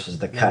disc versus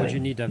the cutting. Would you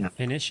need to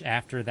finish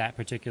after that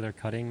particular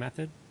cutting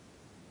method?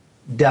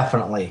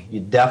 Definitely, you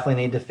definitely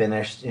need to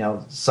finish.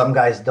 Some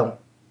guys don't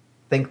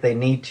think they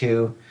need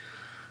to,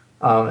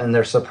 and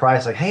they're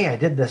surprised, like, hey, I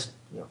did this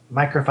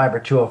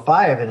microfiber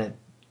 205 and it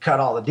cut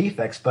all the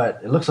defects, but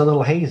it looks a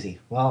little hazy.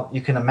 Well, you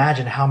can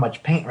imagine how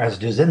much paint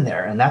residue is in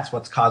there, and that's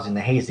what's causing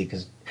the hazy,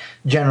 because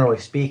generally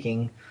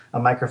speaking, a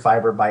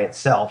microfiber by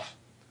itself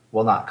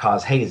will not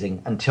cause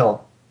hazing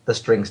until the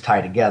strings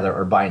tie together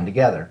or bind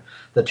together.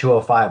 The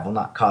 205 will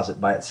not cause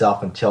it by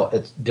itself until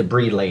it's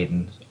debris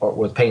laden or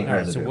with paint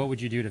residue. So what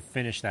would you do to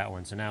finish that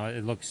one? So now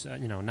it looks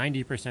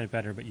 90%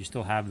 better, but you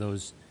still have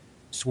those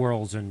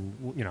swirls and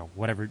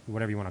whatever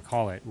you want to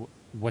call it.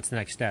 What's the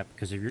next step?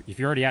 Because if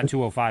you're already at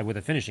 205 with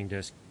a finishing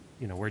disc,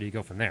 where do you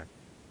go from there?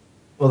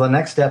 Well, the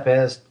next step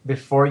is,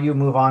 before you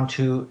move on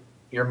to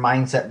your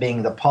mindset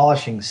being the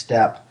polishing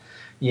step,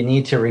 you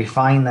need to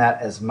refine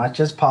that as much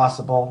as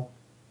possible,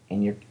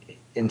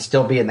 and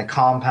still be in the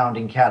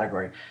compounding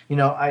category.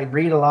 I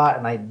read a lot,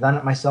 and I've done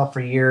it myself for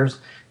years,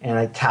 and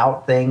I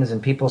tout things,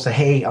 and people say,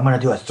 hey, I'm going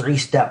to do a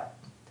 3-step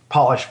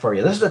polish for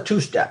you. This is a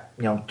 2-step.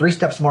 3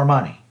 steps more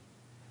money.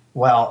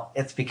 Well,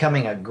 it's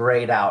becoming a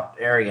grayed out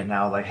area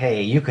now. Like,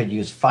 hey, you could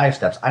use 5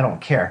 steps. I don't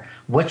care.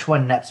 Which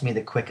one nets me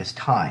the quickest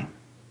time?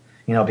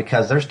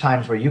 Because there's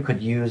times where you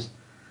could use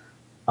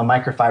a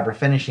microfiber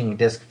finishing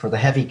disc for the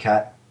heavy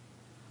cut,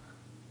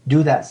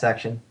 do that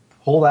section,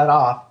 pull that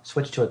off,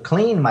 switch to a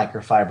clean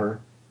microfiber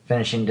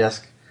finishing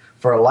disc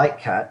for a light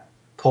cut,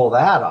 pull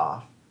that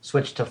off,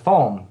 switch to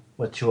foam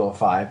with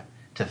 205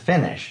 to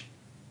finish.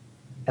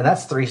 And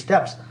that's 3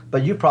 steps.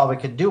 But you probably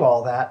could do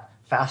all that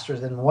faster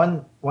than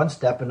one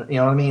step, and you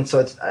know what I mean.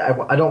 So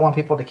I don't want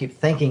people to keep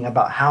thinking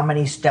about how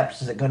many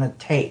steps is it going to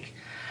take.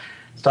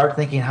 Start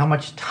thinking, how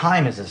much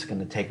time is this going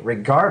to take,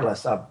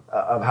 regardless of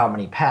how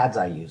many pads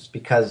I use,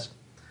 because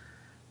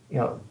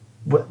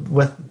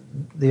with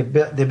the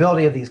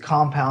ability of these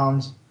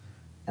compounds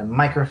and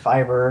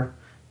microfiber,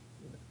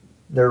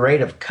 the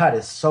rate of cut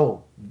is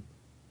so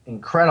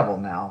incredible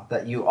now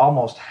that you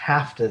almost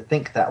have to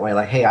think that way.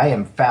 Like, hey, I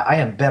am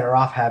better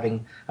off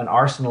having an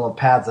arsenal of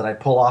pads that I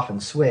pull off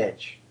and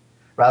switch,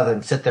 rather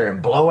than sit there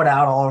and blow it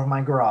out all over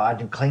my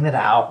garage and clean it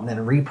out and then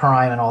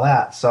reprime and all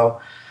that.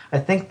 So I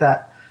think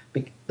that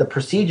the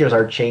procedures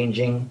are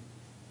changing,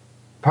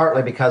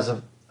 partly because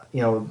of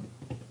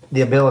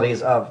the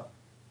abilities of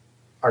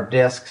our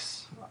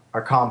discs,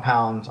 our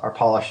compounds, our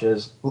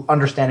polishes,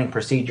 understanding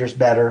procedures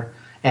better,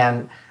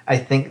 and I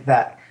think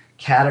that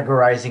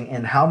categorizing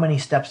in how many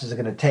steps is it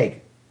going to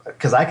take,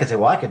 because I could say,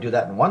 well, I could do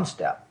that in 1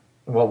 step.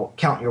 Well,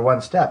 count your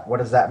 1 step. What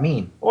does that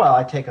mean? Well,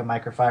 I take a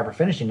microfiber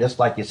finishing disc,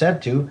 like you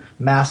said,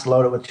 mass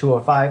load it with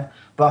 205,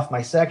 buff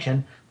my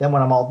section, then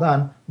when I'm all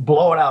done,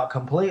 blow it out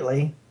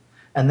completely,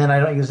 and then I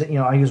don't use it.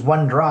 I use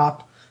 1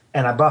 drop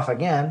and I buff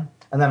again,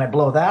 and then I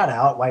blow that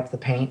out, wipe the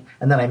paint,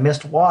 and then I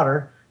mist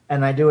water,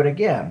 and I do it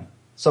again.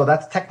 So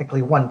that's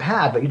technically one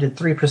pad, but you did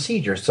 3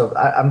 procedures. So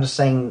I'm just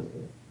saying,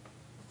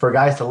 for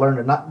guys to learn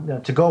to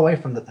not to go away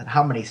from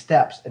how many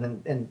steps,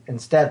 and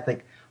instead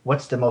think,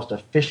 what's the most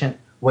efficient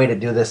way to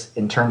do this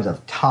in terms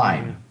of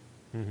time?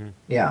 Mm-hmm.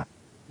 Yeah.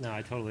 No,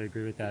 I totally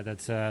agree with that.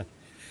 That's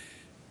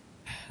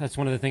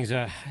one of the things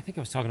I think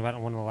I was talking about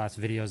in one of the last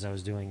videos I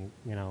was doing,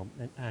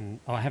 and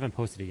I haven't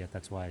posted it yet.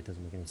 That's why it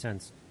doesn't make any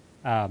sense,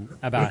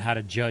 about how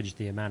to judge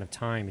the amount of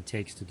time it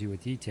takes to do a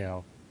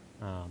detail.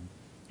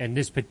 And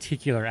this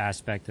particular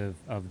aspect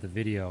of the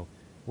video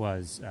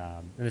was,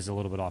 and this is a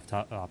little bit off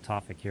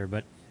topic here,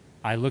 but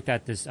I looked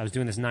at this, I was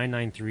doing this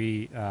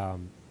 993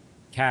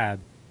 cab,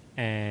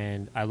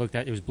 and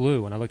it was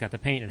blue, and I looked at the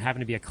paint, and it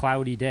happened to be a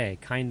cloudy day,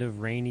 kind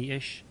of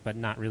rainy-ish, but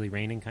not really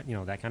raining,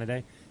 that kind of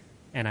day.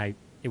 And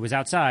it was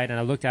outside, and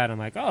I looked at it, and I'm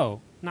like,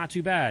 oh, not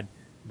too bad.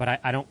 But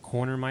I don't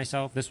corner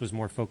myself. This was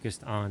more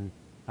focused on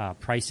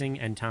pricing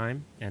and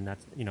time, and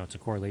that's, it's a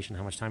correlation,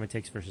 how much time it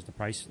takes versus the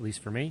price, at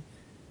least for me.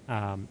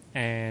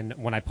 And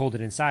when I pulled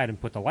it inside and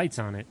put the lights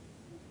on it,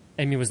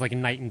 I mean, it was like a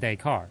night and day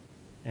car.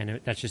 And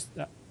that's just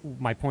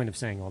my point of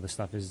saying all this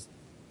stuff is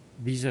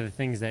these are the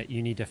things that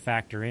you need to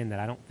factor in that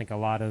I don't think a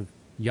lot of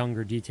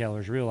younger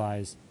detailers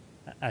realize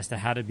as to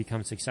how to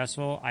become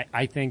successful.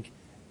 I think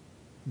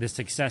the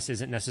success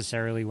isn't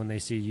necessarily when they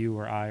see you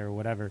or I or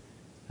whatever,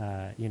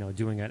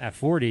 doing an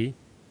F40.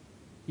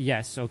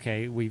 Yes,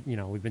 okay, we've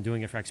been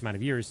doing it for X amount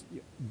of years.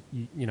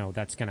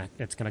 That's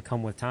gonna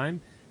come with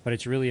time, but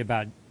it's really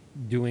about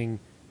being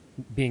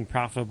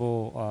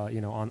profitable,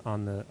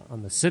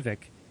 on the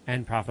Civic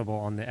and profitable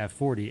on the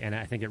F40. And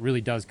I think it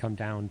really does come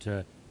down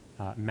to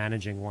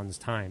managing one's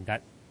time.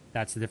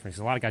 That's the difference.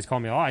 A lot of guys call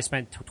me, I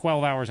spent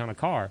 12 hours on a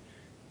car,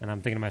 and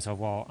I'm thinking to myself,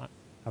 well,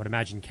 I would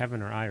imagine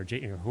Kevin or I or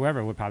Jay or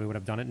whoever would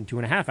have done it in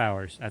 2.5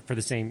 hours for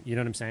the same. You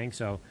know what I'm saying?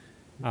 So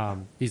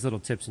these little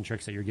tips and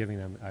tricks that you're giving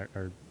them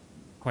are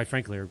quite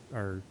frankly,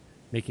 are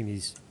making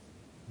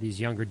these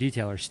younger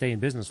detailers stay in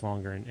business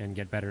longer and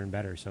get better and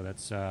better. So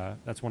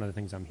that's one of the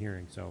things I'm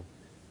hearing. So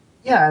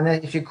yeah, and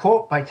then if you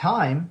quote by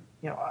time,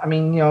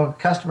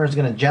 customers are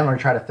going to generally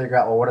try to figure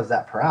out, well, what is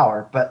that per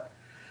hour? But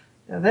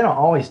they don't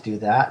always do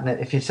that. And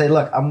if you say,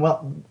 look,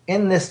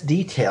 in this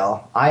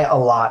detail, I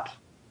allot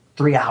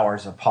 3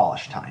 hours of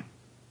polish time.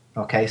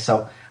 Okay,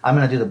 so I'm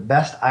going to do the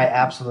best I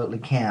absolutely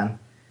can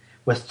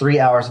with 3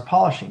 hours of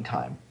polishing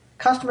time.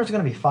 Customers are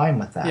going to be fine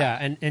with that.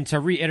 Yeah, and to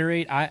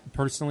reiterate, I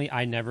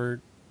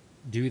never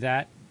do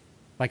that.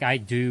 Like I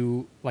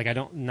don't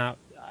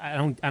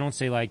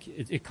say like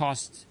it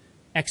costs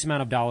X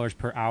amount of dollars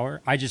per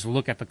hour. I just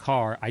look at the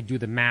car, I do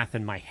the math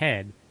in my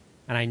head,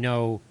 and I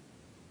know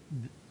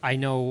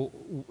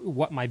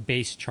what my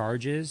base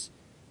charge is.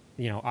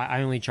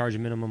 I only charge a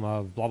minimum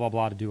of blah blah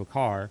blah to do a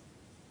car,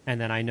 and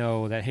then I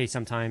know that hey,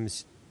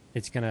 sometimes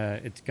it's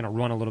gonna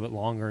run a little bit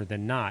longer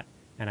than not.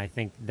 And I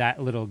think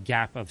that little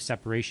gap of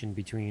separation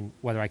between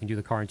whether I can do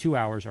the car in 2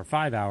 hours or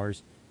 5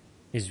 hours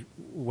is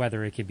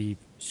whether it could be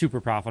super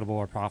profitable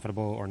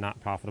or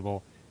not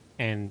profitable.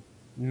 And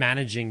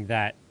managing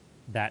that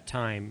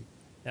time,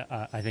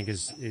 I think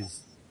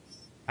is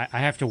I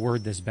have to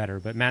word this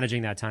better, but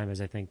managing that time is,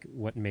 I think,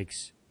 what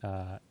makes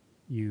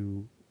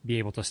you be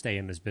able to stay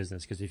in this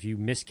business. Because if you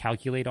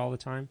miscalculate all the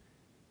time,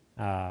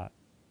 you're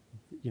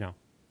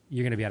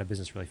going to be out of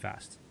business really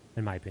fast,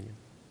 in my opinion.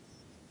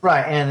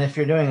 Right, and if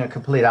you're doing a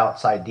complete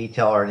outside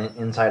detail or an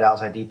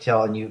inside-outside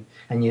detail, and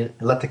you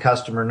let the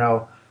customer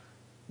know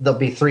there'll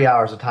be 3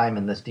 hours of time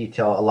in this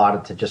detail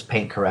allotted to just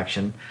paint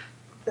correction,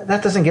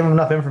 that doesn't give them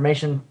enough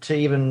information to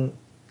even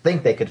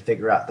think they could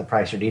figure out the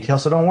price or detail,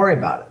 so don't worry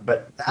about it.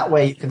 But that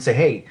way you can say,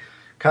 hey,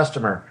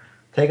 customer,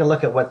 take a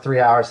look at what 3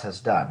 hours has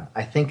done.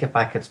 I think if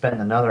I could spend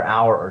another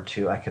hour or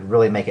two, I could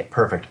really make it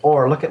perfect.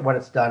 Or look at what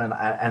it's done,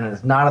 and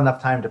it's not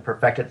enough time to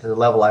perfect it to the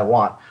level I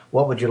want.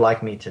 What would you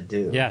like me to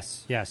do?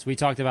 Yes. We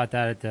talked about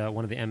that at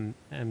one of the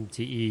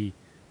MTE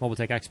Mobile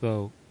Tech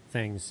Expo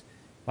things.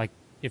 Like,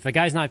 if the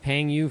guy's not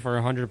paying you for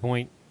a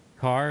 100-point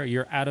car,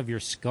 you're out of your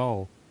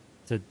skull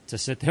to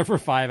sit there for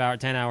 5 hours,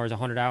 10 hours,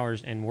 100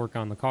 hours and work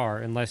on the car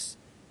unless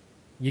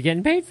you're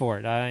getting paid for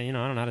it. I don't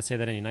know how to say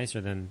that any nicer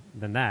than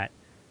that.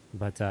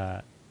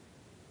 But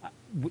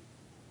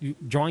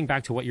drawing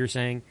back to what you're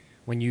saying,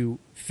 when the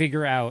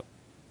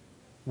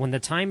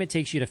time it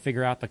takes you to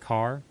figure out the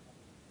car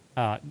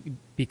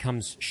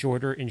becomes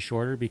shorter and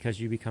shorter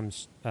because you become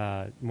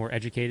more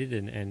educated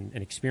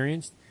and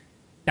experienced,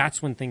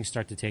 that's when things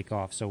start to take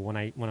off. So when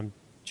I'm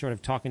sort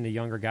of talking to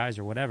younger guys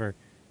or whatever,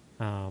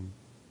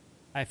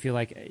 I feel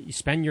like you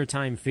spend your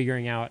time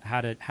figuring out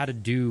how to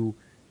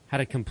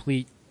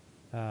complete.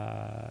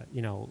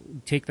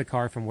 Take the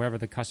car from wherever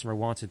the customer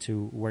wants it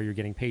to where you're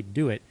getting paid to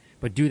do it,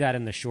 but do that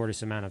in the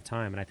shortest amount of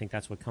time. And I think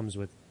that's what comes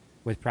with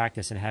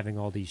practice and having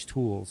all these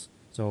tools.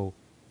 So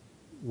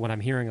what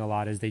I'm hearing a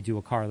lot is they do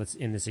a car, let's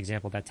in this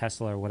example, that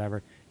Tesla or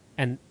whatever,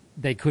 and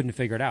they couldn't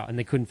figure it out, and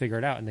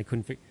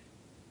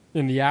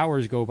the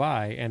hours go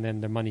by, and then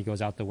their money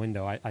goes out the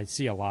window. I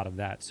see a lot of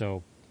that.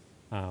 So,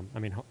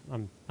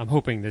 I'm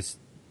hoping this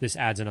this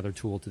adds another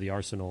tool to the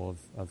arsenal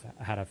of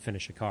how to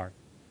finish a car.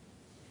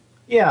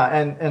 Yeah,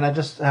 and I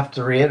just have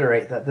to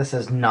reiterate that this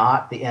is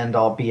not the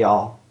end-all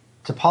be-all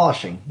to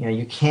polishing.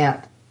 You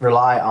can't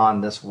rely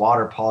on this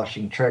water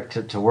polishing trick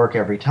to work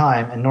every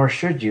time, and nor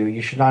should you.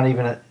 You should not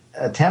even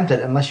attempt it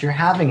unless you're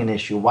having an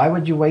issue. Why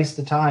would you waste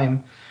the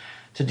time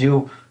to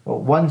do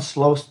one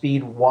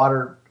slow-speed,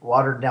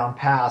 watered-down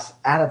pass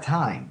at a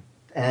time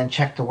and then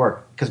check to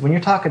work? Because when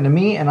you're talking to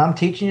me and I'm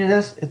teaching you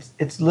this,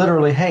 it's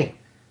literally, hey,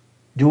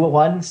 do a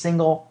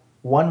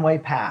one-way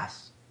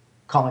pass.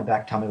 Call me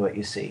back, tell me what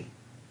you see.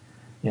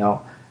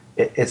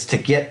 It's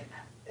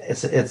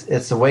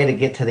a way to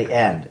get to the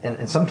end.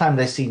 And sometimes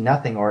they see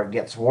nothing or it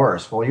gets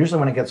worse. Well, usually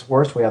when it gets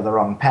worse, we have the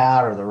wrong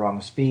pad or the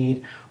wrong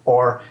speed,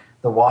 or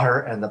the water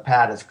and the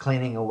pad is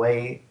cleaning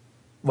away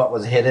what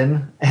was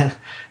hidden.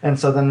 And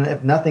so then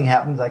if nothing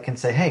happens, I can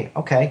say, hey,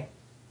 okay,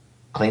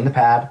 clean the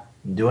pad,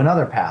 do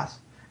another pass.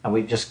 And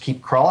we just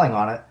keep crawling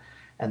on it.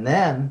 And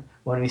then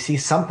when we see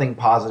something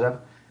positive,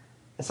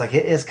 it's like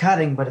it is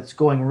cutting, but it's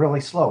going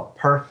really slow.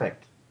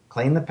 Perfect.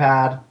 Clean the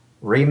pad,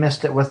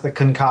 remist it with the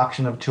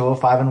concoction of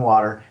 205 and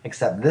water,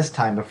 except this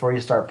time, before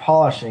you start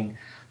polishing,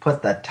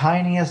 put the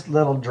tiniest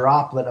little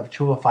droplet of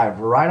 205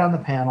 right on the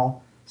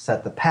panel,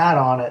 set the pad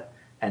on it,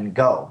 and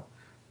go.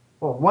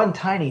 Well, one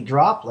tiny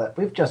droplet,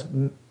 we've just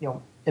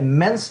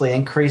immensely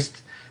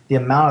increased the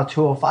amount of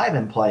 205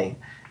 in play.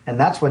 And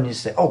that's when you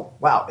say, oh,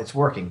 wow, it's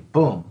working.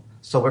 Boom.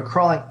 So we're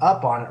crawling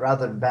up on it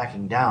rather than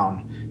backing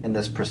down in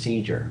this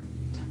procedure.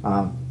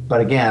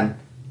 But again,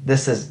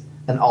 this is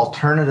an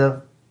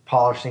alternative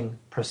polishing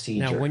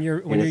procedure. Now, when you're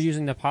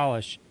using the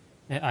polish,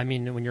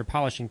 when you're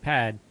polishing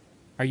pad,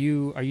 are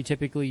you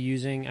typically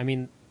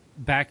using?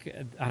 Back,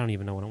 I don't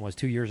even know when it was,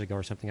 2 years ago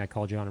or something. I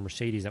called you on a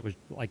Mercedes that was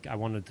like I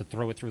wanted to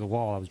throw it through the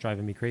wall. I was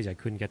driving me crazy. I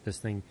couldn't get this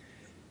thing,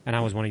 and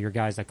I was one of your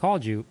guys that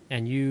called you,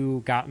 and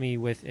you got me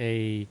with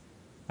a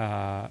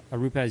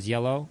Rupes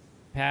yellow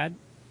pad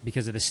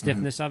because of the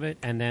stiffness of it,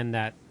 and then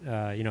that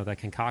that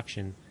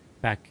concoction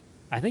back.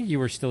 I think you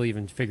were still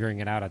even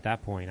figuring it out at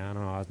that point. I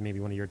don't know. I was maybe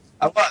one of your.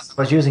 I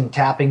was using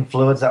tapping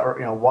fluids that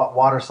were,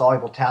 water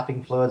soluble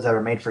tapping fluids that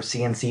are made for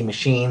CNC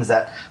machines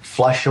that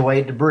flush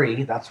away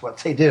debris. That's what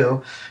they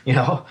do,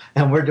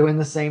 And we're doing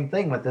the same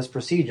thing with this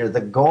procedure.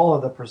 The goal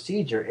of the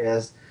procedure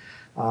is,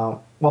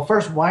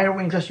 first, why don't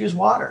we just use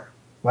water?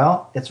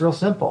 Well, it's real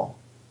simple.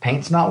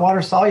 Paint's not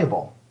water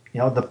soluble.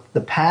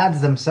 The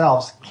pads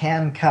themselves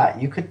can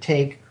cut. You could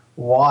take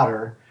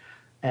water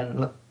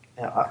and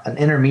an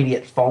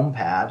intermediate foam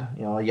pad,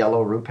 a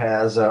yellow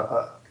Rupes,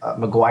 a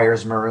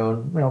Meguiar's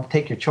maroon,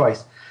 take your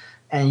choice.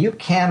 And you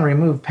can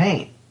remove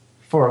paint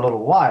for a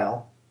little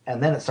while,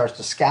 and then it starts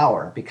to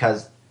scour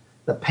because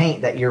the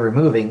paint that you're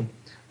removing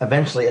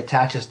eventually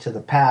attaches to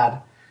the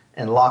pad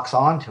and locks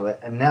onto it.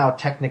 And now,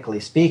 technically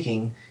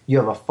speaking, you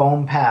have a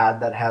foam pad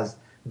that has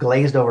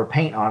glazed over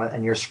paint on it,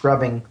 and you're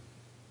scrubbing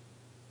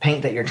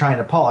paint that you're trying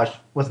to polish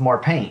with more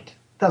paint.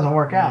 It doesn't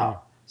work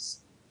out.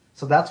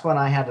 So that's when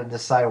I had to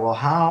decide, well,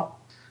 how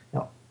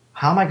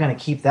am I going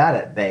to keep that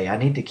at bay? I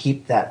need to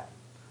keep that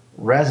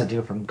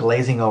residue from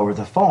glazing over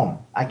the foam.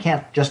 I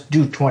can't just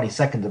do 20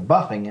 seconds of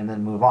buffing and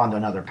then move on to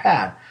another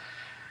pad.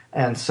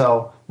 And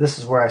so this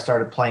is where I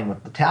started playing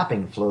with the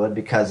tapping fluid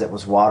because it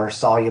was water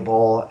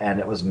soluble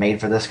and it was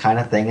made for this kind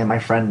of thing. And my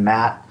friend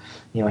Matt,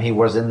 he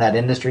was in that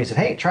industry. He said,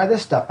 hey, try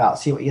this stuff out,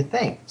 see what you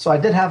think. So I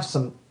did have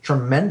some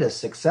tremendous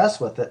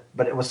success with it,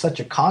 but it was such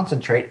a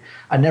concentrate,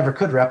 I never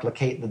could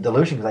replicate the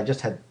dilution because I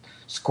just had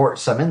squirt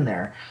some in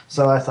there.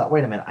 So I thought,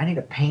 wait a minute, I need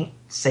a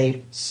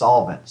paint-safe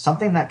solvent,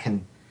 something that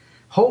can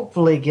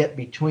hopefully get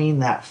between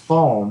that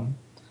foam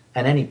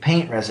and any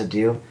paint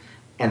residue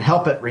and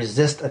help it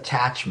resist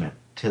attachment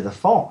to the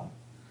foam.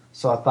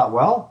 So I thought,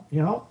 well,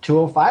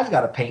 205's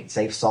got a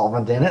paint-safe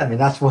solvent in it.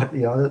 That's what,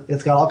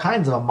 it's got all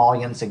kinds of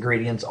emollients,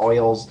 ingredients,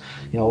 oils,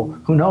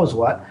 who knows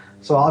what.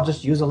 So I'll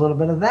just use a little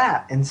bit of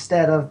that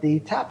instead of the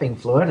tapping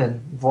fluid,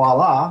 and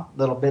voila,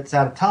 little bits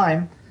at a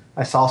time.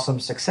 I saw some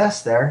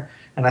success there,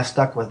 and I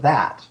stuck with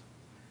that,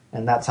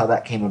 and that's how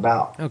that came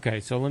about. Okay,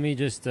 so let me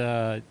just do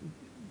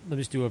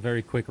a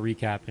very quick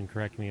recap and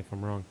correct me if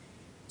I'm wrong.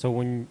 So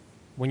when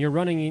you're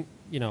running,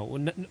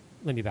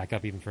 let me back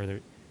up even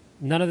further.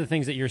 None of the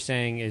things that you're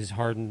saying is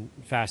hard and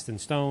fast in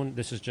stone.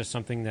 This is just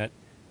something that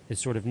is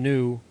sort of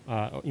new,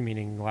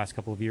 meaning the last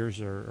couple of years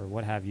or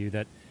what have you,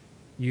 that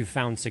you've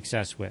found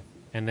success with.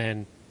 And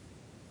then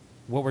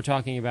what we're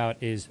talking about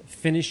is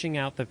finishing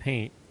out the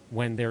paint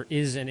when there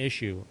is an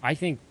issue. I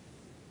think,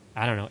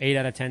 8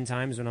 out of 10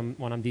 times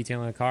when I'm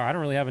detailing a car, I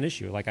don't really have an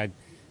issue. Like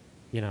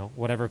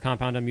whatever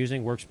compound I'm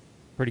using works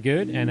pretty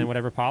good, and then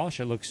whatever polish,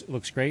 it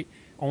looks great.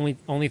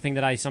 Only thing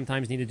that I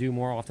sometimes need to do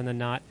more often than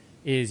not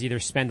is either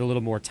spend a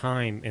little more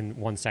time in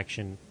one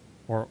section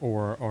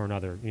or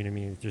another. You know what I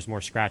mean? If there's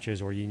more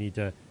scratches or you need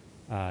to,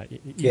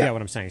 you get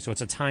what I'm saying. So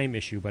it's a time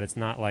issue, but it's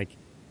not like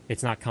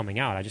it's not coming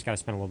out. I just got to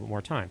spend a little bit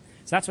more time.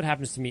 So that's what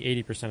happens to me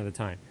 80% of the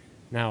time.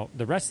 Now,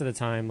 the rest of the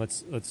time,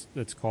 let's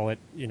call it,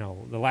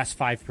 the last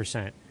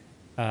 5%,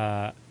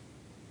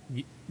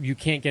 you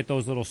can't get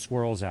those little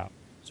swirls out.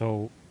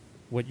 So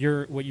what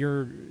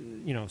you're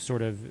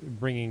sort of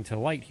bringing to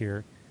light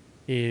here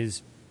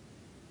is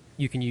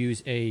you can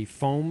use a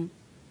foam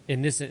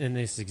in this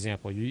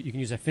example. You can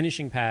use a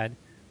finishing pad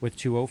with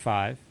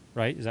 205,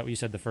 right? Is that what you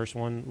said the first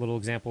one little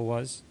example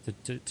was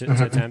to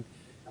attempt?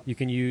 You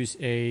can use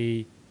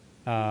a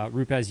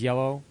Rupes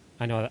Yellow.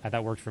 I know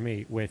that worked for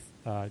me with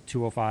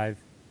 205.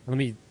 Let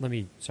me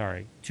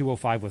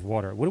 205 with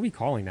water. What are we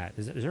calling that?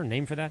 Is there a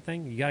name for that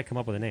thing? You got to come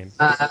up with a name.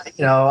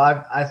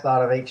 I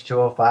thought of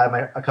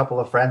H205. A couple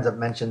of friends have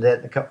mentioned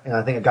it.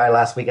 I think a guy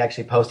last week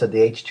actually posted the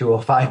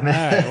H205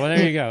 method. All right, well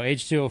there you go.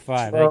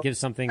 H205. That gives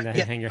something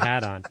to hang your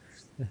hat on.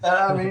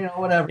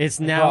 Whatever. It's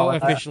now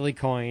officially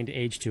coined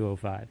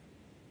H205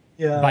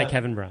 by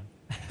Kevin Brown.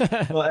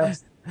 Well,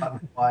 that's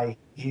why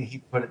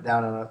he put it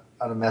down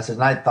on a message,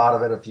 and I thought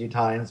of it a few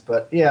times.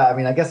 But yeah,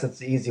 I guess it's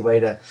the easy way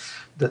to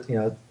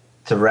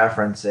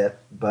reference it.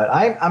 But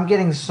I'm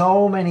getting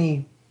so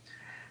many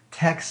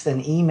texts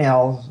and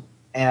emails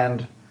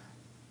and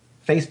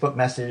Facebook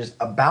messages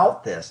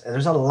about this. And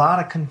there's a lot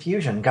of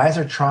confusion. Guys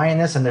are trying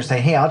this and they're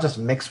saying, hey, I'll just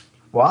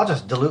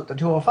dilute the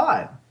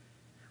 205.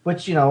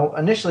 Which,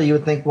 initially you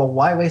would think, well,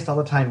 why waste all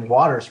the time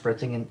water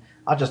spritzing, and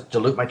I'll just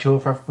dilute my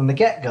 205 from the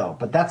get-go.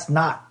 But that's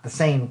not the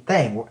same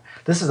thing.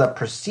 This is a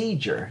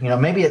procedure.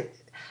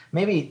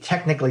 Maybe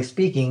technically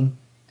speaking,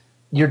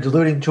 you're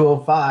diluting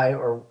 205,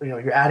 or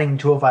you're adding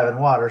 205 in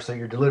water, so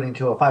you're diluting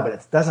 205, but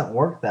it doesn't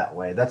work that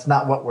way. That's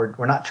not what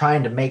we're not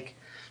trying to make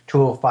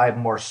 205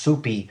 more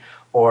soupy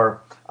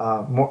or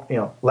more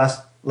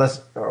less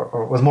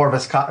or with more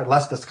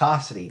less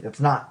viscosity.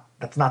 That's not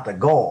the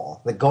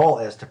goal. The goal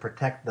is to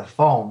protect the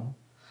foam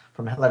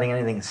from letting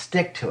anything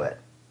stick to it.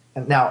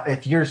 And now,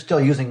 if you're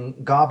still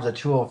using gobs of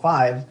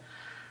 205,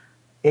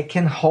 it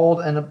can hold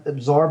and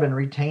absorb and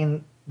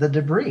retain the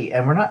debris.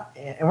 And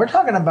we're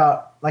talking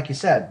about, like you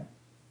said,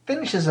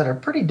 finishes that are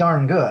pretty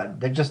darn good.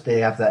 They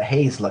have that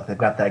haze look. They've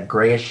got that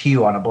grayish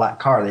hue on a black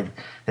car.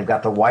 They've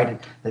got the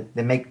white.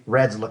 They make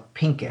reds look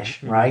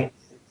pinkish, right?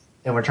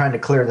 And we're trying to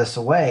clear this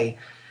away,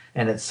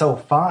 and it's so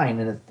fine,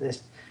 and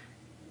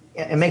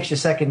it makes you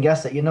second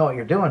guess that you know what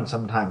you're doing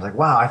sometimes. Like,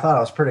 wow, I thought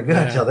I was pretty good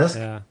until this.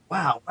 Yeah.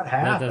 Wow, what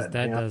happened?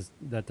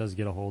 That does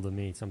get a hold of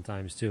me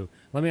sometimes too.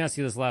 Let me ask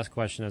you this last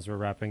question as we're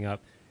wrapping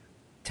up.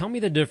 Tell me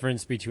the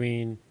difference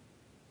between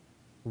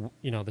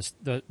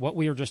what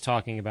we were just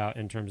talking about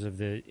in terms of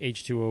the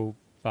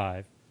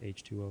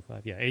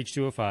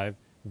H205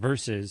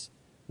 versus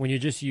when you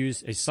just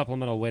use a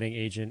supplemental wetting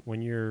agent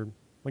when you're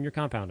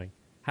compounding.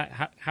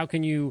 How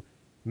can you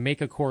make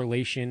a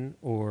correlation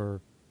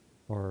or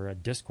a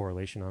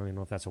discorrelation? I don't even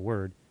know if that's a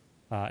word.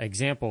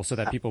 Example so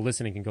that people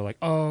listening can go like,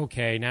 oh,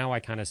 okay, now I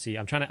kind of see.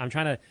 I'm trying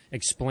to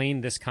explain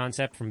this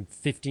concept from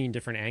 15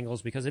 different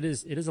angles because it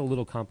is a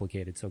little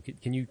complicated. So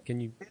can you?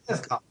 It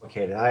is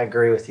complicated. I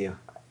agree with you.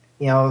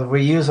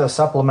 We use a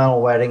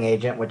supplemental wetting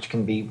agent, which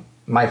can be,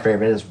 my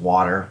favorite is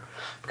water,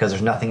 because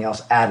there's nothing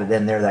else added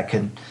in there that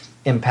could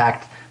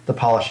impact the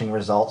polishing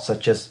results,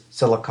 such as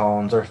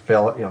silicones or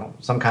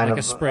some kind of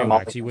a spray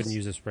wax. You wouldn't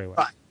use a spray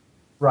wax.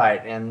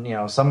 Right.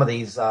 And, some of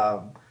these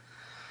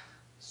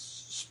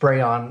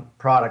spray-on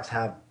products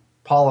have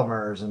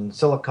polymers and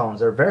silicones.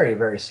 They're very,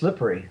 very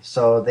slippery.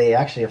 So they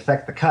actually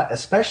affect the cut,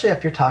 especially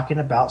if you're talking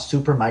about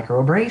super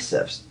micro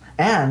abrasives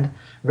and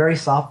very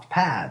soft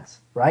pads,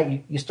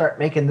 right? You start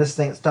making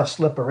stuff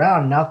slip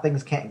around, and now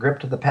things can't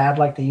grip to the pad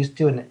like they used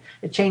to, and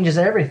it changes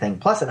everything.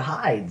 Plus, it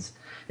hides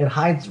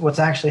what's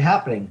actually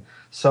happening.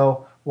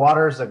 So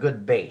water is a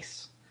good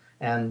base.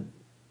 And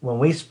when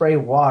we spray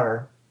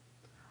water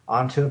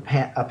onto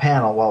a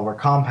panel while we're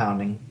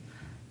compounding,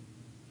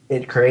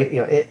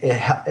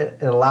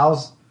 it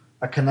allows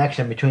a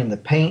connection between the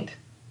paint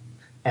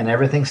and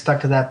everything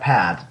stuck to that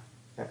pad.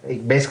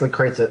 It basically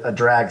creates a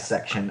drag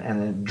section,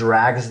 and it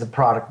drags the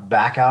product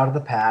back out of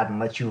the pad and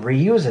lets you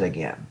reuse it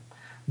again.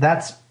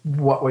 That's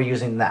what we're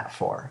using that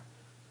for.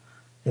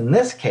 In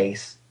this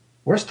case,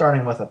 we're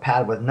starting with a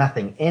pad with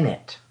nothing in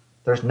it.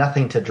 There's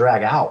nothing to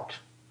drag out.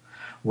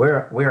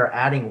 We're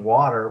adding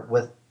water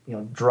with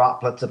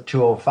droplets of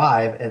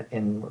 205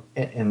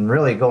 and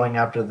really going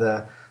after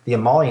the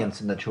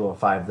emollients in the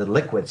 205, the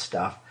liquid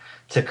stuff,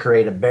 to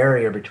create a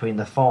barrier between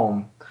the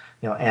foam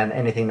and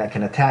anything that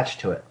can attach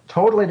to it.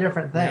 Totally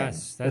different thing.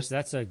 Yes,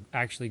 that's a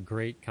actually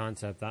great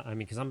concept. I mean,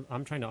 because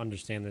I'm trying to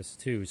understand this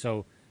too.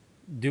 So,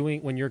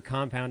 when you're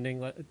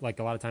compounding, like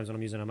a lot of times when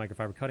I'm using a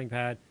microfiber cutting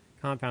pad,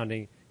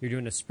 compounding, you're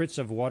doing a spritz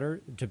of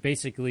water to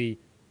basically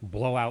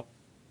blow out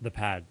the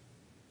pad,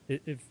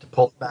 to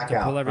pull it back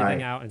out, pull everything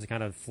right, out, and to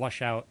kind of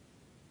flush out,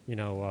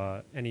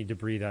 any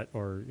debris to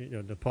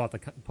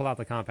pull out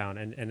the compound.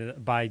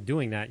 And by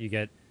doing that, you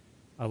get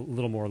a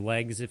little more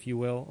legs, if you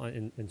will,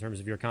 in terms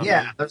of your compound.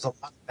 Yeah, there's a lot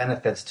of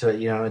benefits to it,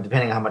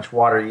 depending on how much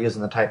water you use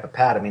and the type of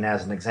pad. I mean,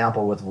 as an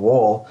example, with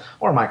wool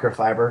or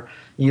microfiber,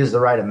 you use the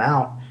right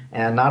amount,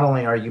 and not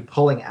only are you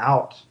pulling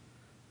out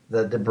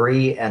the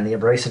debris and the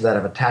abrasive that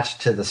have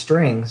attached to the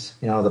strings,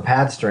 the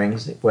pad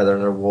strings, whether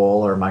they're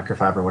wool or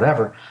microfiber or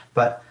whatever,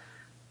 but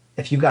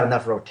if you've got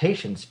enough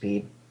rotation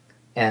speed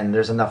and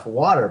there's enough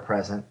water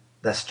present,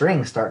 the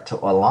strings start to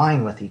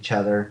align with each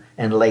other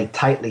and lay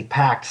tightly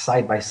packed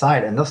side by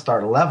side, and they'll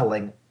start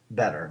leveling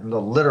better. And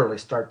they'll literally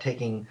start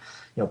taking,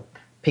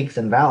 peaks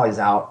and valleys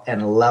out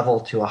and level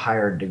to a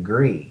higher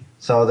degree.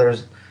 So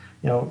there's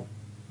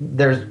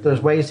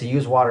ways to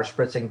use water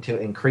spritzing to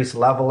increase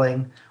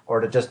leveling,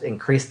 or to just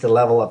increase the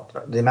level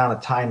of the amount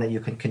of time that you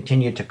can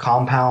continue to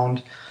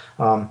compound,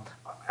 or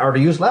to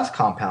use less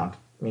compound.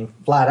 I mean,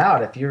 flat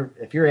out, if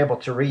you're able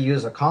to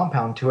reuse a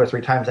compound 2 or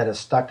 3 times that is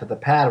stuck to the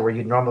pad where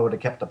you normally would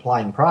have kept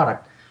applying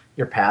product,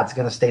 your pad's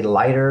going to stay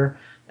lighter,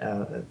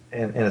 and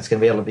it's going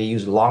to be able to be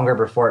used longer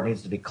before it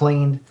needs to be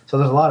cleaned. So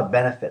there's a lot of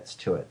benefits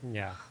to it.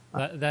 Yeah,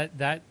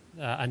 that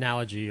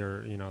analogy,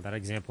 or that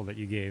example that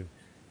you gave,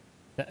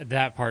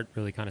 that part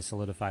really kind of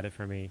solidified it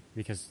for me,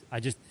 because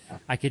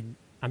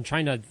I'm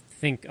trying to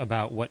think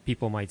about what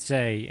people might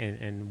say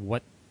and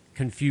what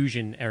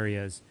confusion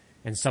areas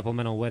and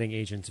supplemental wetting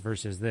agents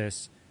versus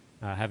this.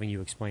 Having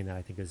you explain that,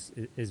 I think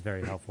is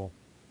very helpful.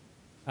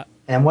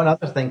 And one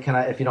other thing,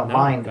 if you don't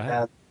mind,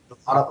 a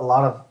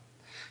lot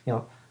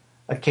of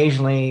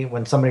occasionally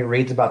when somebody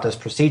reads about this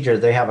procedure,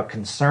 they have a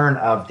concern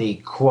of the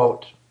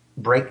quote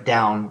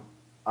breakdown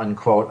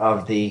unquote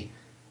of the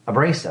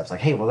abrasives.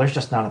 Like, hey, well, there's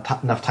just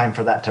not enough time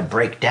for that to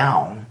break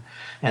down,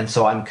 and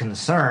so I'm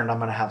concerned I'm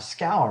going to have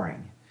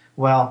scouring.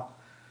 Well,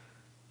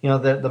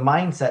 the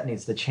mindset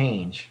needs to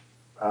change.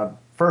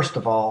 First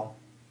of all,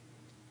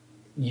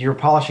 you're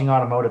polishing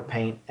automotive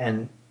paint,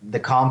 and the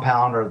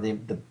compound or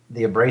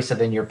the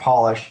abrasive in your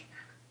polish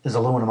is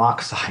aluminum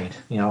oxide,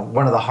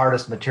 one of the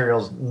hardest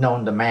materials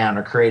known to man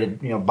or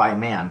created, by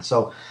man.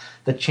 So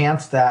the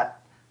chance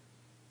that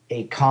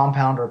a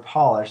compound or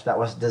polish that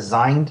was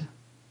designed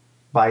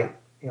by,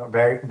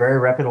 very, very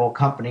reputable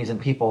companies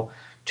and people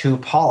to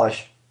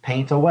polish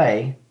paint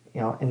away,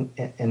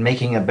 in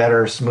making a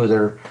better,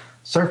 smoother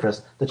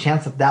surface, the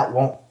chance that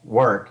won't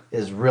work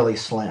is really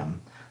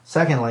slim.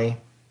 Secondly,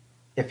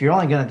 if you're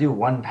only going to do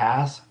 1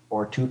 pass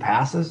or 2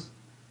 passes,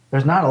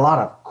 there's not a lot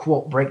of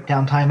quote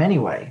breakdown time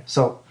anyway.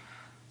 So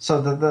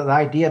the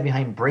idea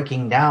behind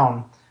breaking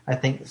down, I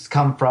think, has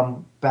come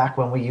from back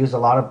when we used a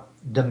lot of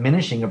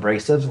diminishing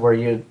abrasives, where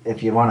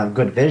if you want a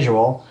good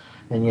visual,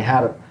 and you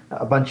had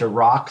a bunch of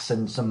rocks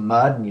and some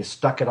mud, and you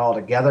stuck it all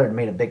together and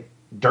made a big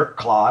dirt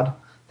clod.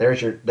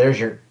 There's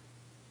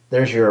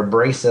your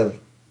abrasive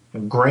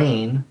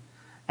grain,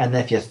 and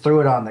if you threw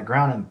it on the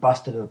ground and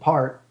busted it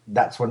apart,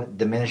 that's when it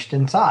diminished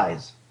in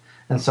size.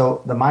 And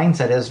so the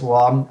mindset is,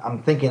 well,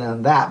 I'm thinking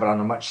of that, but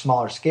on a much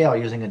smaller scale,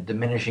 using a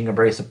diminishing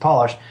abrasive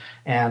polish,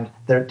 and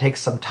there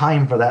takes some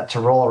time for that to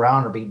roll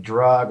around or be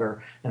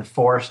drug and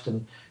forced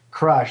and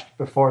crushed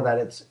before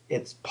that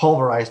it's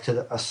pulverized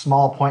to a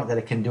small point that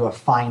it can do a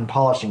fine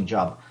polishing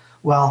job.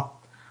 Well,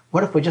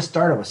 what if we just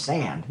started with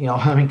sand?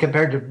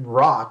 Compared to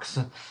rocks,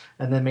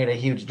 and then made a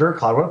huge dirt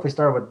cloud. What if we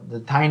started with the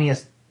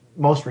tiniest,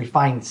 most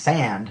refined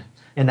sand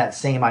in that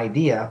same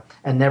idea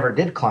and never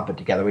did clump it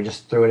together? We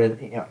just threw it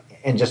in,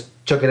 and just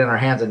took it in our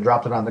hands and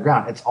dropped it on the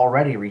ground. It's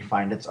already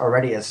refined. It's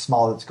already as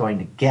small as it's going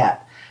to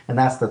get. And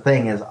that's the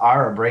thing, is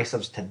our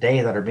abrasives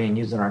today that are being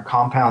used in our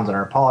compounds and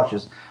our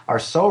polishes are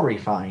so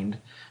refined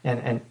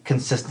and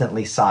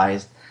consistently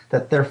sized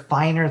that they're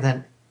finer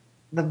than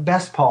the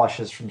best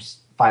polishes from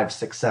 5,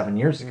 6, 7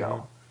 years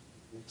ago.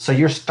 So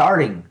you're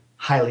starting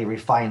highly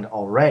refined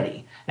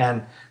already.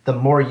 And the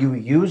more you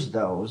use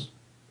those,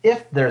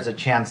 if there's a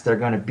chance they're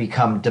going to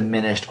become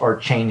diminished or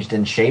changed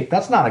in shape,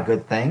 that's not a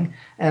good thing.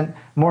 And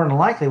more than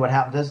likely what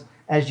happens is,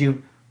 as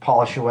you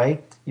polish away,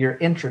 you're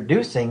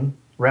introducing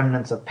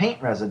remnants of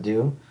paint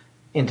residue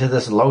into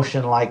this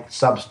lotion-like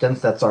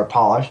substance that's our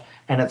polish,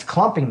 and it's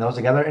clumping those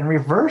together and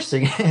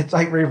reversing. It's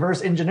like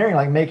reverse engineering,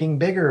 like making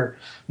bigger,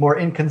 more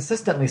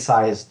inconsistently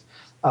sized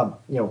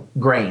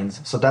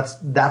grains. So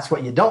that's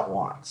what you don't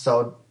want.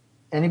 So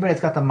anybody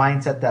that's got the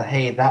mindset that,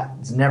 hey,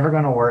 that's never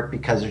going to work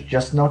because there's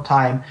just no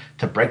time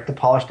to break the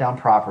polish down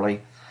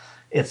properly,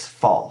 it's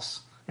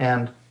false.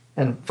 And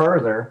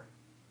further,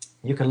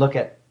 you can look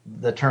at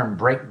the term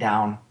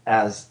breakdown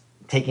as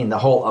taking the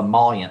whole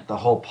emollient, the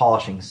whole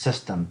polishing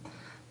system,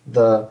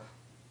 the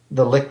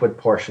liquid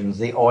portions,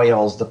 the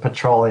oils, the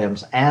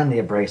petroleums, and the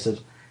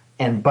abrasives,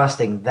 and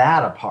busting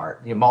that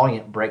apart, the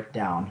emollient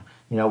breakdown.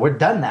 We've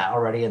done that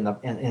already in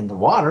the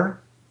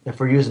water, if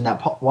we're using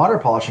that water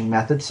polishing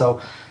method.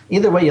 So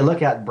either way you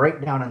look at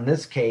breakdown in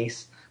this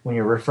case, when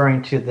you're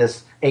referring to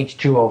this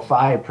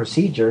H2O5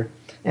 procedure,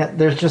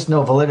 there's just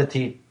no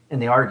validity in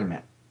the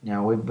argument.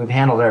 We've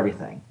handled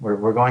everything.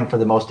 We're going for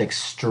the most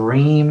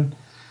extreme,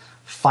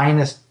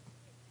 finest,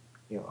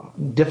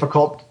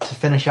 difficult to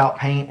finish out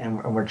paint,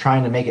 and we're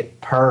trying to make it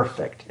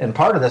perfect. And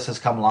part of this has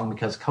come along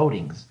because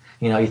coatings.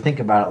 You think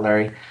about it,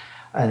 Larry,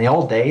 in the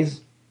old days,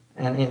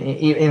 and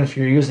even if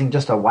you're using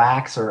just a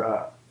wax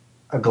or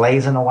a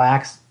glaze and a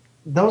wax,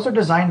 those are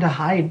designed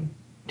to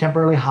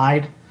temporarily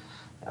hide,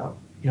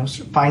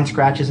 fine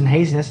scratches and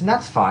haziness, and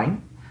that's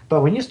fine.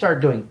 But when you start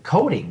doing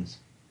coatings,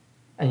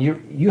 and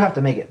you have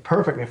to make it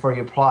perfect before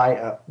you apply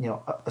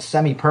a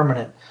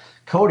semi-permanent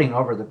coating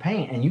over the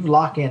paint and you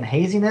lock in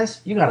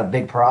haziness, you got a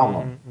big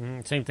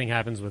problem. Same thing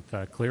happens with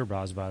clear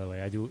bras, by the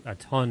way. I do a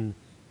ton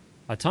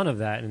of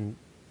that, and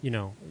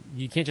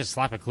you can't just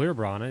slap a clear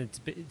bra on it.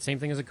 It's same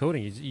thing as a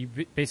coating. You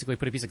basically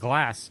put a piece of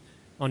glass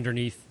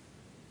underneath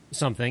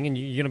something, and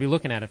you're going to be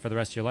looking at it for the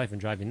rest of your life and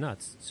drive you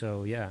nuts.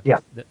 So yeah.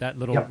 That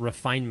little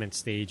refinement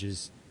stage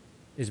is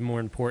more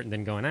important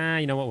than going,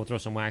 you know what, we'll throw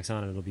some wax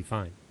on it, it'll be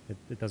fine.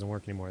 It doesn't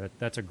work anymore.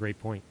 That's a great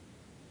point.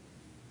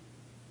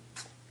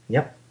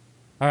 Yep.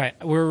 All right,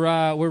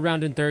 we're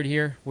rounding third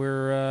here.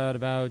 We're at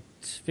about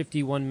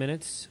 51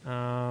 minutes.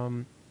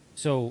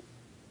 So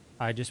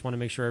I just want to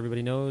make sure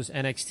everybody knows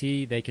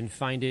NXT. They can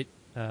find it.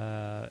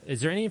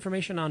 Is there any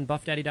information on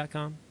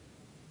BuffDaddy.com?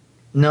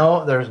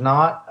 No, there's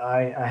not.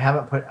 I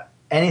haven't put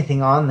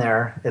anything on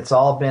there. It's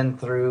all been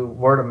through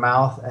word of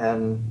mouth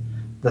and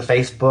the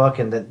Facebook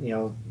and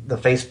the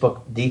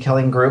Facebook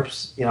detailing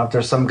groups. If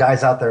there's some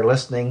guys out there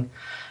listening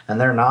and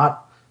they're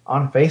not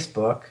on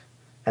Facebook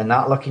and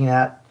not looking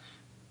at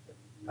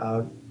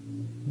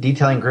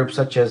detailing groups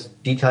such as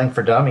Detailing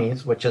for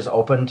Dummies, which is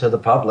open to the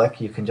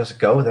public, you can just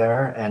go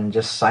there and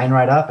just sign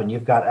right up, and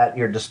you've got at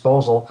your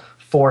disposal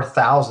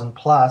 4,000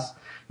 plus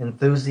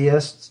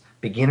enthusiasts,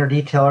 beginner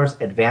detailers,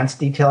 advanced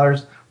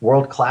detailers,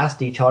 world-class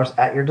detailers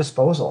at your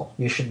disposal.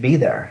 You should be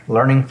there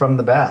learning from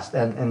the best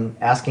and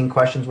asking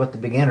questions with the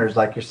beginners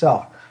like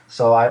yourself.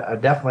 So I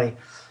definitely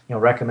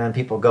recommend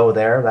people go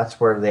there. That's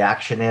where the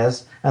action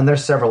is. And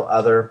there's several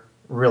other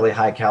really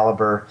high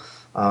caliber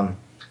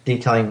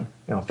detailing,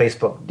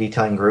 Facebook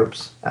detailing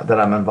groups that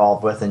I'm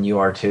involved with, and you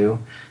are too.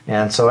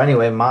 And so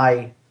anyway,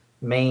 my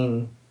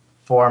main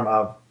form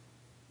of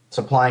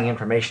supplying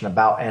information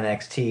about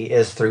NXT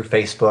is through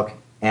Facebook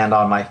and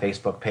on my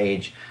Facebook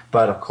page.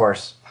 But of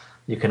course,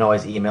 you can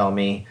always email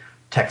me,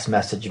 text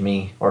message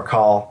me, or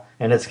call.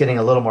 And it's getting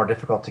a little more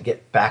difficult to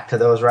get back to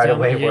those right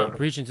away. You're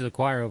preaching to the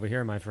choir over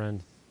here, my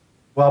friend.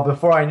 Well,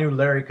 before I knew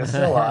Larry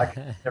Casilla, I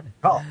could never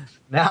call.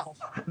 Now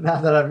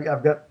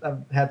that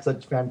I've had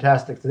such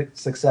fantastic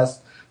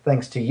success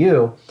thanks to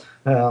you,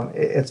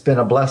 it's been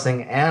a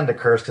blessing and a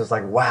curse, because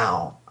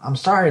wow, I'm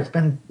sorry it's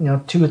been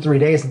 2 or 3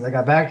 days since I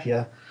got back to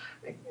you,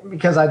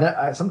 because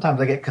I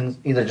sometimes I get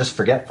either just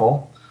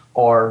forgetful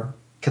or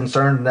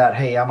concerned that,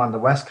 hey, I'm on the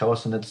West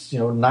Coast and it's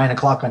 9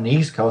 o'clock on the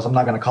East Coast. I'm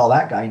not going to call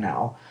that guy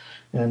now,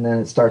 and then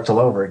it starts all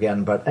over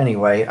again. But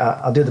anyway,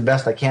 I'll do the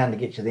best I can to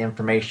get you the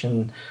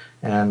information.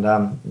 And,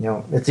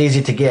 it's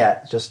easy to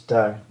get. Just,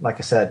 like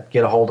I said,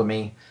 get a hold of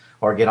me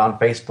or get on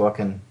Facebook,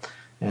 and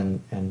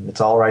it's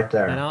all right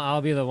there. And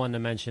I'll be the one to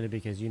mention it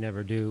because you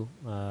never do.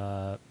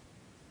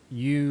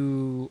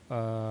 You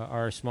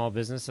are a small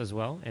business as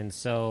well and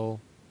sell,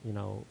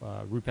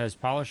 Rupes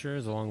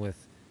polishers along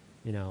with,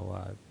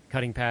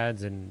 cutting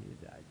pads, and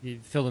you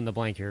fill in the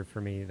blank here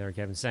for me there,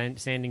 Kevin.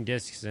 Sanding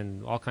discs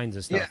and all kinds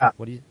of stuff. Yeah.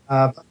 What do you...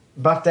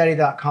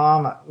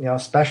 BuffDaddy.com,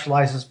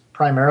 specializes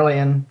primarily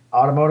in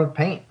automotive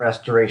paint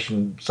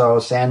restoration. So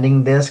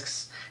sanding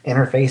discs,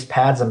 interface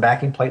pads, and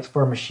backing plates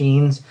for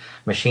machines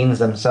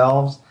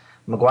themselves.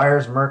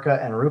 Meguiar's,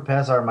 Mirka, and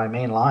Rupes are my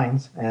main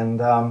lines, and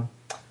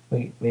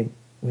we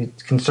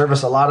can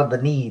service a lot of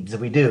the needs.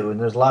 We do, and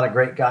there's a lot of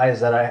great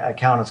guys that I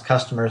count as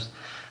customers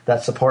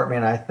that support me,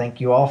 and I thank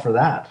you all for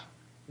that.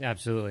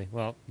 Absolutely.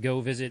 Well,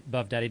 go visit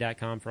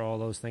BuffDaddy.com for all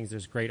those things.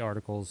 There's great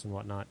articles and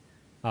whatnot.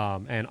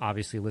 And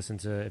obviously listen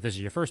to, if this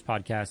is your first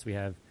podcast, we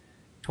have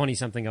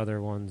 20-something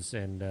other ones,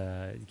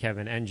 and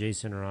Kevin and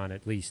Jason are on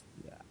at least,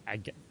 I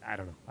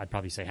don't know, I'd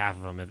probably say half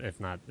of them, if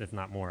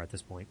not more at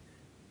this point.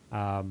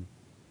 And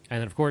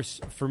then, of course,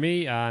 for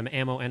me,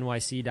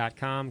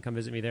 ammonyc.com. Come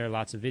visit me there.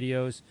 Lots of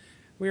videos.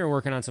 We are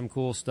working on some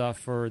cool stuff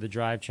for the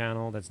Drive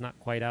channel that's not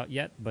quite out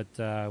yet, but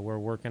we're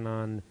working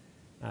on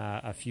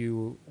a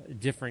few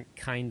different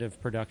kind of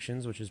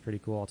productions, which is pretty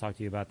cool. I'll talk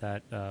to you about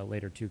that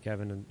later too,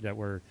 Kevin, and that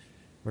we're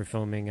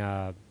filming,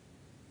 how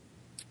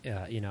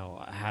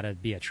to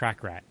be a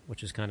track rat,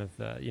 which is kind of,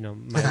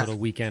 my little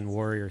weekend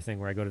warrior thing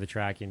where I go to the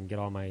track and get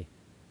all my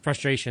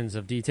frustrations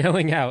of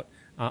detailing out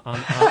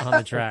on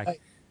the track.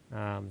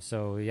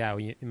 So, yeah,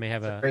 we may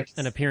have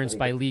an appearance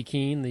by Lee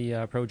Keen,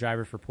 the pro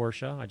driver for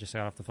Porsche. I just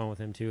got off the phone with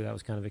him, too. That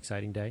was kind of an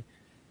exciting day.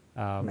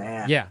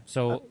 Yeah,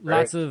 so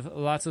lots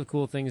of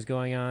cool things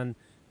going on,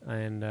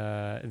 and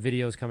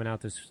videos coming out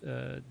this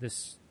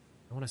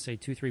I want to say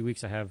 2-3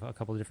 weeks. I have a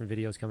couple of different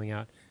videos coming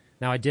out.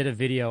 Now, I did a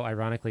video,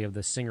 ironically, of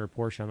the Singer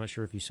Porsche. I'm not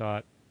sure if you saw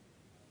it.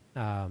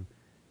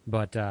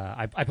 But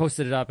I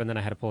posted it up, and then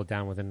I had to pull it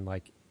down within,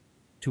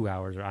 2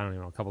 hours, or I don't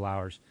even know, a couple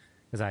hours,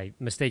 because I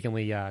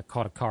mistakenly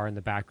caught a car in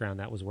the background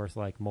that was worth,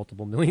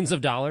 multiple millions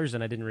of dollars,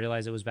 and I didn't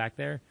realize it was back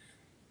there.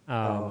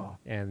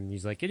 And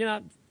he's like, "Can you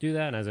not do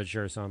that?" And I said,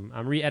 "Sure." So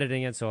I'm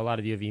re-editing it, so a lot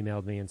of you have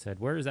emailed me and said,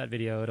 "Where is that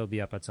video?" It'll be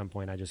up at some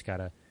point. I just got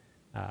to,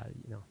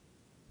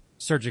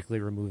 surgically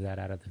remove that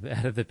out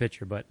of the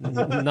picture. But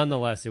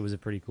nonetheless, it was a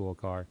pretty cool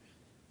car.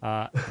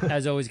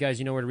 As always, guys,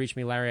 you know where to reach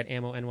me, Larry at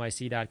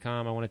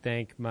ammonyc.com. I want to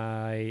thank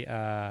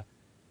my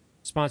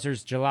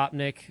sponsors,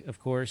 Jalopnik, of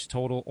course,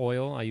 Total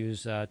Oil. I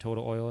use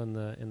Total Oil in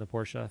the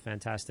Porsche.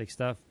 Fantastic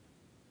stuff.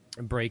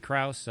 Bray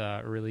Kraus,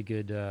 a really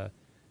good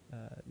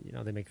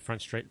they make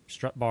front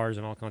strut bars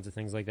and all kinds of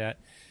things like that.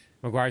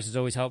 McGuire's has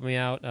always helped me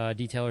out.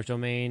 Detailer's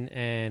Domain,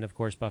 and of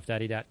course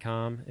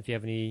BuffDaddy.com. If you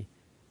have any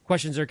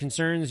questions or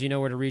concerns, you know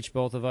where to reach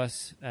both of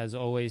us. As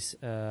always,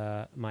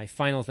 my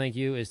final thank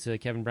you is to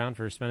Kevin Brown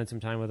for spending some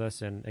time with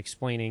us and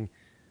explaining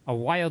a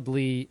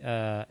wildly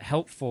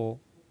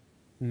helpful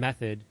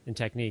method and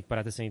technique, but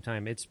at the same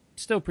time, it's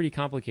still pretty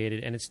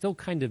complicated and it's still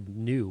kind of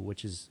new,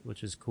 which is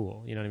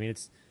cool. You know what I mean?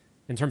 It's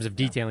in terms of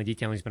detailing.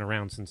 Detailing's been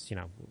around since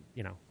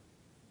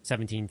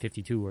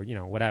 1752 or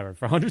whatever,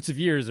 for hundreds of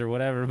years or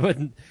whatever. But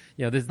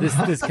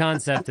this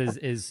concept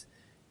is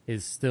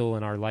still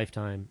in our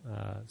lifetime.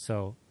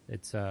 So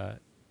it's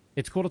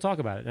cool to talk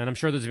about it, and I'm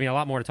sure there's gonna be a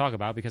lot more to talk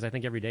about because I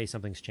think every day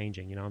something's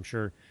changing. I'm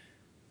sure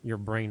your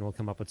brain will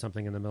come up with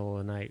something in the middle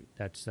of the night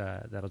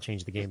that'll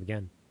change the game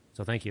again.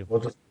 So thank you.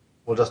 We'll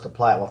just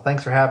apply it. Well,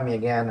 thanks for having me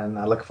again, and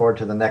I look forward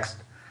to the next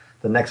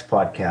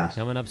podcast.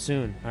 Coming up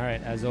soon. All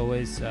right. As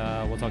always,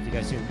 we'll talk to you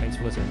guys soon. Thanks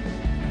for listening.